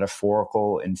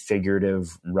metaphorical and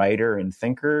figurative writer and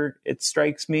thinker, it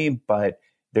strikes me, but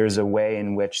there's a way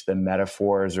in which the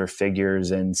metaphors or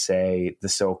figures in, say, the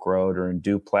Silk Road or in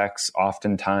Duplex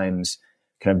oftentimes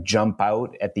kind of jump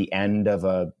out at the end of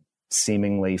a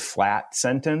seemingly flat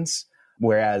sentence.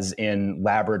 Whereas in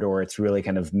Labrador, it's really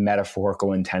kind of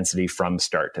metaphorical intensity from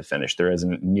start to finish. There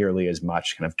isn't nearly as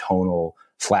much kind of tonal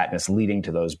flatness leading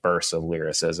to those bursts of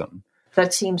lyricism.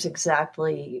 That seems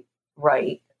exactly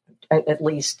right, at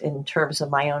least in terms of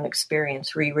my own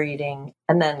experience rereading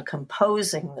and then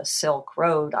composing the Silk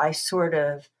Road. I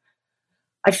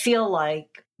feel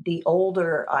like the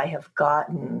older I have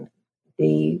gotten,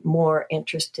 the more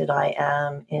interested I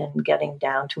am in getting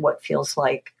down to what feels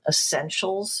like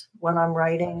essentials when I'm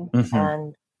writing.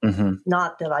 And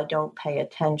not that I don't pay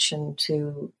attention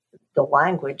to the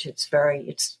language. It's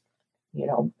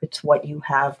what you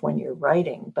have when you're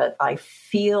writing. But I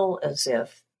feel as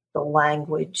if the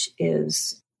language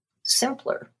is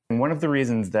simpler. And one of the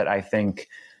reasons that I think,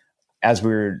 as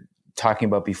we were talking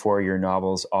about before, your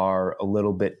novels are a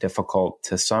little bit difficult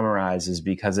to summarize is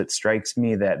because it strikes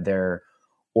me that they're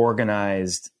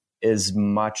organized as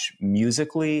much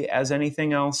musically as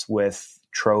anything else, with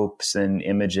tropes and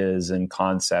images and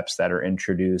concepts that are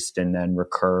introduced and then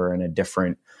recur in a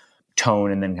different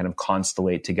tone and then kind of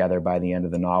constellate together by the end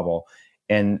of the novel.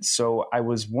 And so I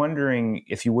was wondering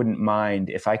if you wouldn't mind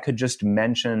if I could just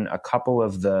mention a couple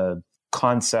of the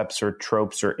concepts or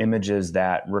tropes or images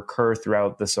that recur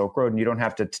throughout the Silk Road. And you don't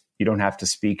have to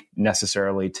speak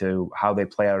necessarily to how they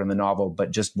play out in the novel,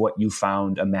 but just what you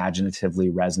found imaginatively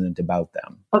resonant about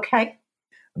them. Okay.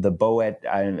 The Boet,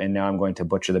 and now I'm going to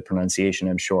butcher the pronunciation,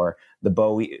 I'm sure, the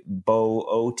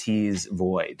Boeotes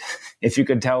void. If you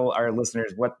could tell our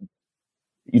listeners what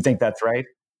you think that's right.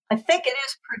 I think it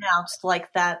is pronounced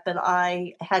like that, but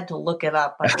I had to look it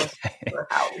up. I wasn't sure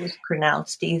how it was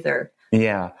pronounced either.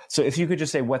 Yeah. So if you could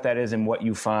just say what that is and what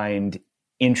you find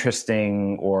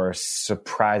interesting or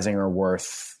surprising or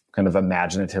worth kind of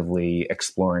imaginatively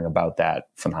exploring about that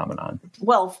phenomenon.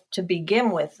 Well, to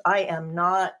begin with, I am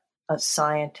not a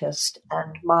scientist,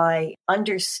 and my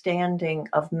understanding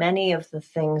of many of the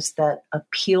things that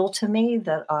appeal to me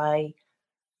that I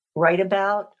write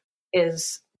about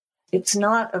it's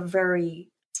not a very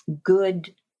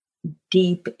good,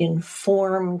 deep,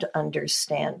 informed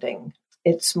understanding.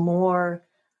 It's more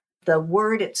the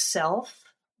word itself,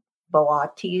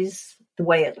 Boeotes, the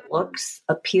way it looks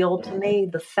appealed to me.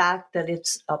 The fact that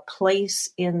it's a place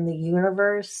in the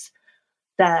universe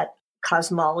that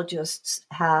cosmologists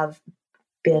have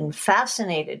been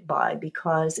fascinated by,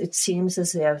 because it seems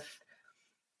as if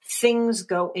things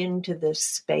go into this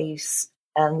space,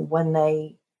 and when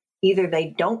they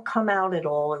don't come out at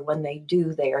all, or when they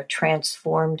do, they are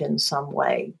transformed in some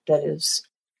way that is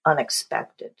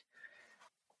unexpected.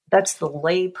 That's the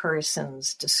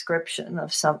layperson's description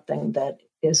of something that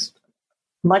is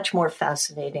much more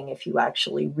fascinating if you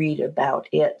actually read about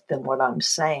it than what I'm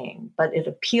saying. But it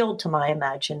appealed to my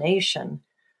imagination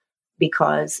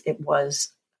because it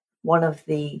was one of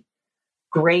the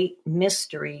great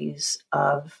mysteries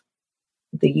of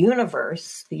the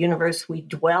universe we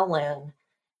dwell in.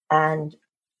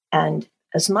 And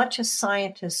as much as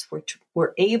scientists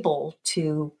were able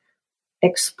to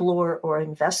explore or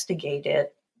investigate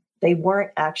it, they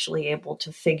weren't actually able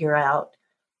to figure out,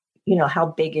 how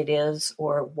big it is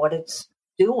or what it's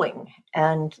doing.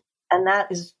 And that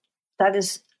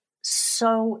is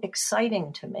so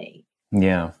exciting to me.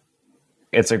 Yeah.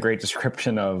 It's a great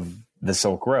description of the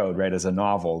Silk Road, right? As a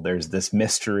novel, there's this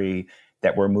mystery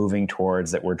that we're moving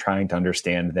towards, that we're trying to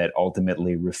understand, that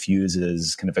ultimately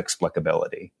refuses kind of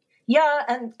explicability.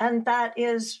 Yeah. And that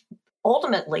is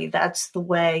ultimately, that's the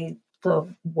way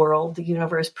the world, the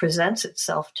universe presents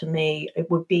itself to me. It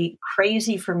would be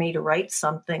crazy for me to write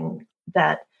something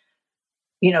that,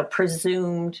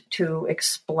 presumed to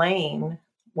explain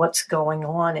what's going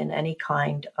on in any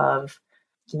kind of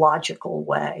logical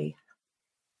way.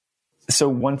 So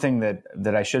one thing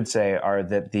that I should say are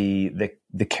that the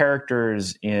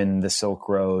characters in the Silk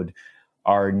Road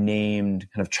are named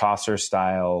kind of Chaucer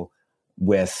style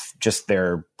with just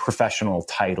their professional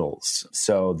titles.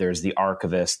 So there's the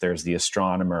archivist, there's the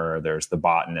astronomer, there's the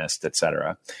botanist,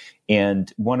 etc.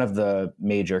 And one of the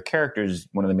major characters,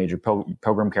 one of the major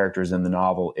pilgrim characters in the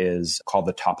novel is called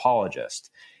the topologist.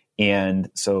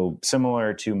 And so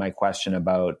similar to my question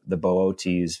about the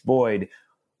Boötes void,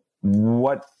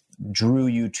 what drew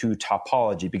you to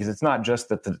topology? Because it's not just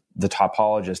that the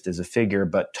topologist is a figure,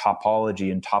 but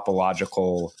topology and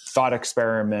topological thought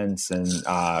experiments and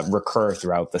recur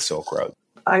throughout the Silk Road.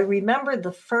 I remember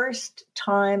the first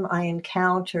time I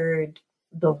encountered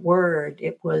the word,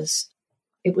 it was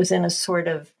in a sort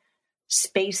of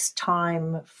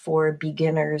space-time for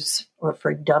beginners or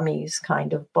for dummies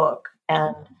kind of book.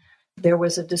 And there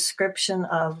was a description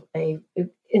of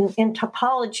in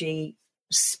topology,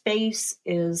 space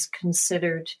is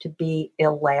considered to be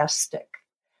elastic.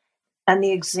 And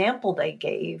the example they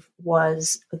gave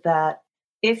was that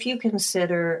if you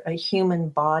consider a human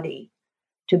body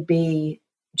to be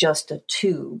just a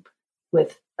tube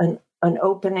with an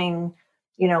opening,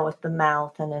 at the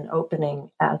mouth and an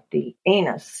opening at the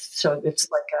anus, so it's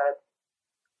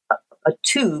like a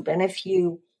tube. And if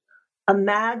you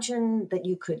imagine that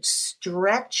you could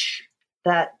stretch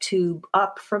that tube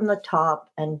up from the top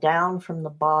and down from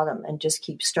the bottom and just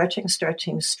keep stretching,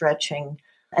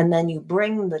 and then you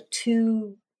bring the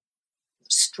two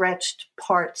stretched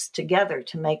parts together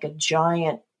to make a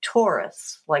giant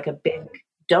torus, like a big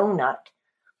donut,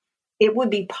 it would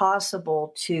be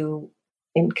possible to,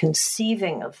 in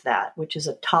conceiving of that, which is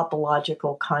a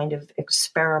topological kind of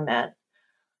experiment,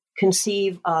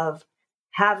 conceive of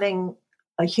having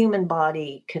a human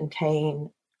body contain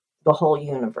the whole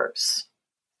universe.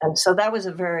 And so that was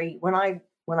when I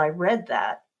read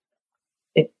that,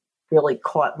 it really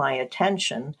caught my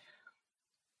attention.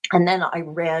 And then I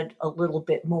read a little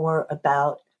bit more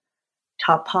about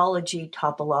topology,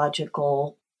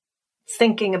 topological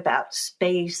thinking about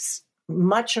space,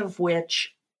 much of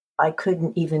which I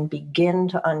couldn't even begin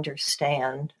to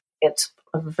understand. It's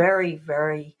a very,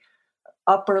 very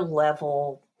upper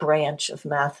level branch of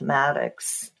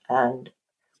mathematics. And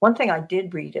one thing I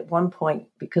did read at one point,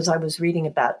 because I was reading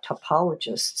about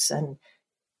topologists, and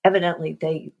evidently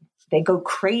they go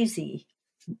crazy.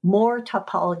 More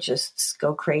topologists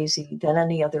go crazy than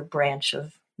any other branch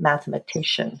of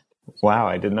mathematician. Wow,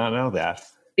 I did not know that.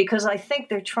 Because I think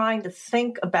they're trying to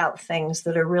think about things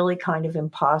that are really kind of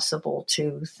impossible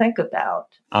to think about.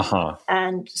 Uh-huh.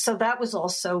 And so that was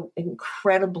also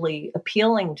incredibly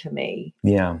appealing to me.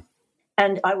 Yeah.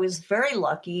 And I was very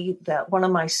lucky that one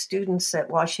of my students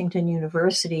at Washington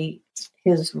University,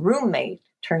 his roommate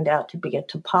turned out to be a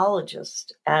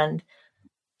topologist. And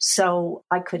so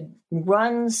I could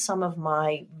run some of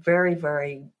my very,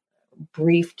 very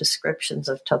brief descriptions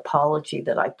of topology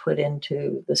that I put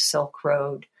into the Silk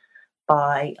Road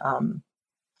by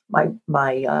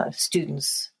my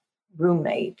student's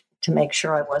roommate to make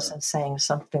sure I wasn't saying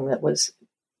something that was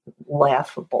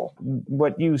laughable.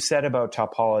 What you said about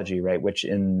topology, right, which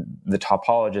in the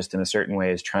topologist in a certain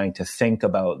way is trying to think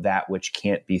about that which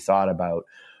can't be thought about,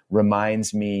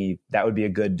 reminds me that would be a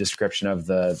good description of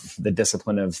the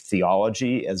discipline of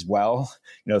theology as well.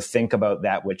 Think about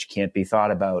that which can't be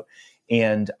thought about.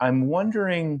 And I'm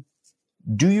wondering,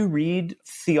 do you read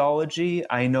theology?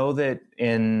 I know that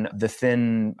in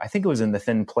I think it was in The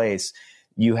Thin Place,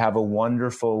 you have a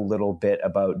wonderful little bit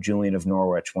about Julian of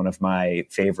Norwich, one of my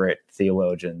favorite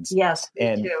theologians. Yes,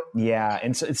 me too. Yeah.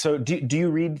 And so do you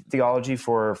read theology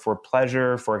for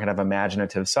pleasure, for kind of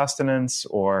imaginative sustenance,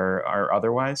 or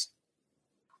otherwise?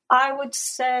 I would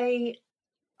say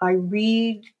I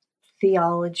read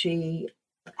theology,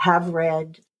 have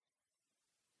read,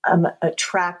 I'm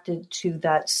attracted to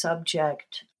that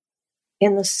subject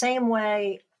in the same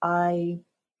way I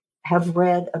have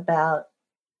read about,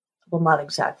 well, not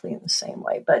exactly in the same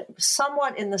way, but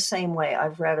somewhat in the same way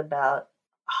I've read about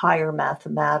higher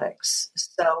mathematics.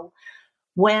 So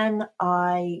when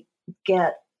I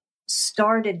get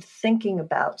started thinking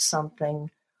about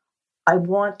something, I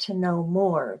want to know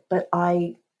more, but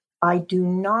I do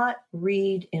not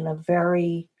read in a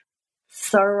very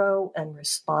thorough and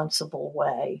responsible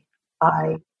way.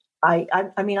 I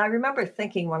mean, I remember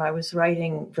thinking when I was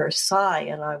writing Versailles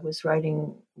and I was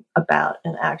writing about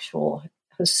an actual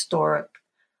historic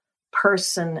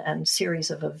person and series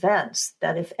of events,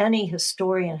 that if any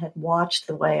historian had watched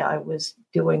the way I was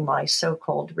doing my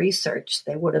so-called research,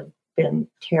 they would have been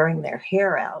tearing their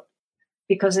hair out,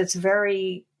 because it's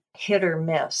very hit or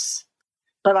miss.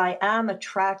 But I'm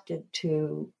attracted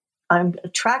to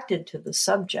the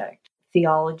subject,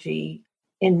 theology,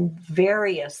 in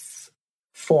various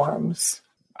forms.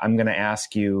 I'm going to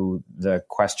ask you the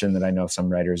question that I know some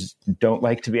writers don't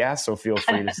like to be asked, so feel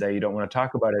free to say you don't want to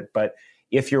talk about it. But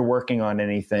if you're working on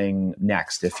anything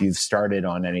next, if you've started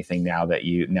on anything now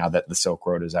that the Silk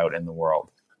Road is out in the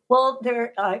world. Well,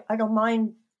 I don't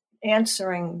mind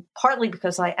answering, partly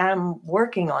because I am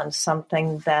working on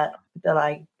something that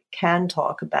I can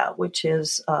talk about, which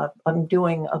is I'm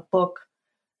doing a book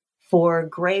for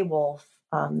Grey Wolf.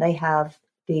 They have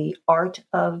the Art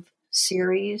of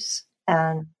series.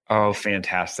 And oh,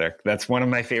 fantastic. That's one of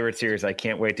my favorite series. I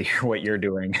can't wait to hear what you're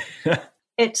doing.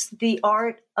 It's the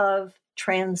Art of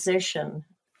Transition.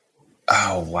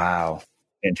 Oh, wow.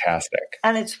 Fantastic.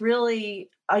 And it's really,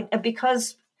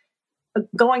 because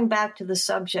going back to the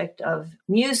subject of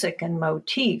music and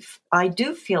motif, I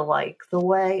do feel like the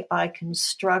way I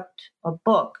construct a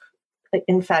book,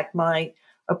 in fact, my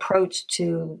approach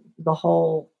to the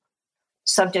whole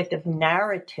subject of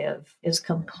narrative is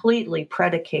completely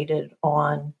predicated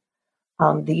on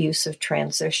the use of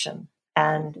transition.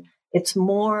 And it's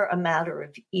more a matter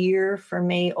of ear for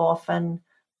me often,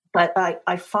 but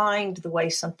I find the way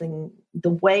something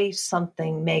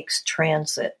makes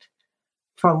transit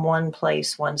from one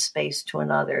place, one space to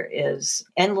another is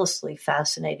endlessly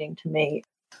fascinating to me.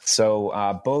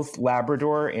 So both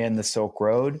Labrador and the Silk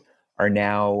Road are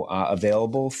now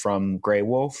available from Grey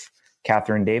Wolf.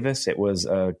 Kathryn Davis, it was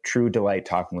a true delight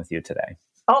talking with you today.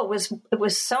 Oh, it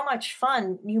was so much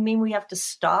fun. You mean we have to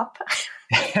stop?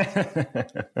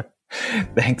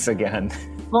 Thanks again.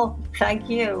 Well, thank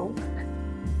you.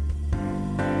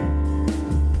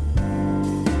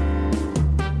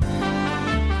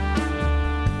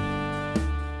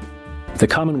 The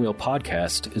Commonweal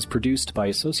podcast is produced by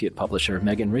associate publisher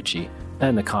Megan Ritchie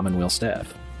and the Commonweal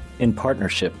staff, in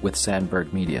partnership with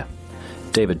Sandberg Media.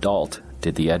 David Dalt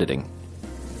did the editing.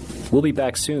 We'll be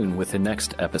back soon with the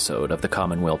next episode of the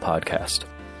Commonweal podcast.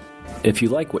 If you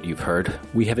like what you've heard,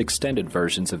 we have extended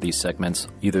versions of these segments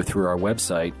either through our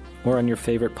website or on your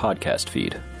favorite podcast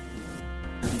feed.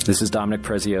 This is Dominic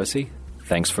Preziosi.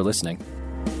 Thanks for listening.